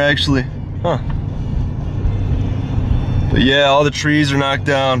down there, actually. Huh. But yeah, all the trees are knocked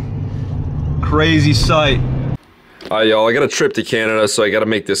down. Crazy sight. Alright, y'all, I got a trip to Canada, so I gotta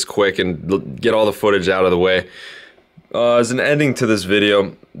make this quick and get all the footage out of the way. As an ending to this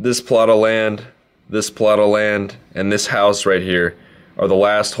video, this plot of land, and this house right here are the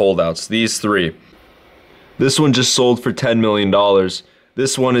last holdouts, these three. This one just sold for $10 million.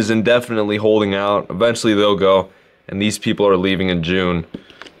 This one is indefinitely holding out. Eventually they'll go, and these people are leaving in June.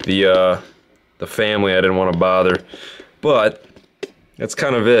 The family I didn't want to bother, but that's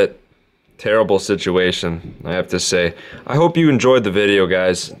kind of it. Terrible situation, I have to say. I hope you enjoyed the video,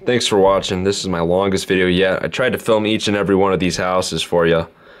 guys. Thanks for watching. This is my longest video yet. I tried to film each and every one of these houses for you.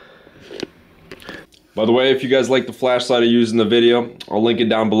 By the way, if you guys like the flashlight I used in the video, I'll link it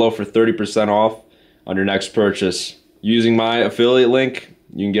down below for 30% off on your next purchase. Using my affiliate link,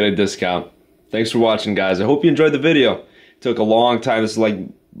 you can get a discount. Thanks for watching, guys. I hope you enjoyed the video. It took a long time. This is like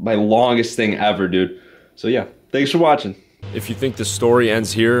my longest thing ever, dude. So yeah, thanks for watching. If you think the story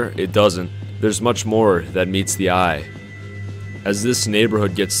ends here, it doesn't. There's much more that meets the eye. As this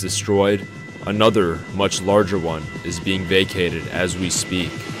neighborhood gets destroyed, another, much larger one is being vacated as we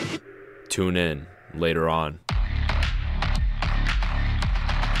speak. Tune in later on.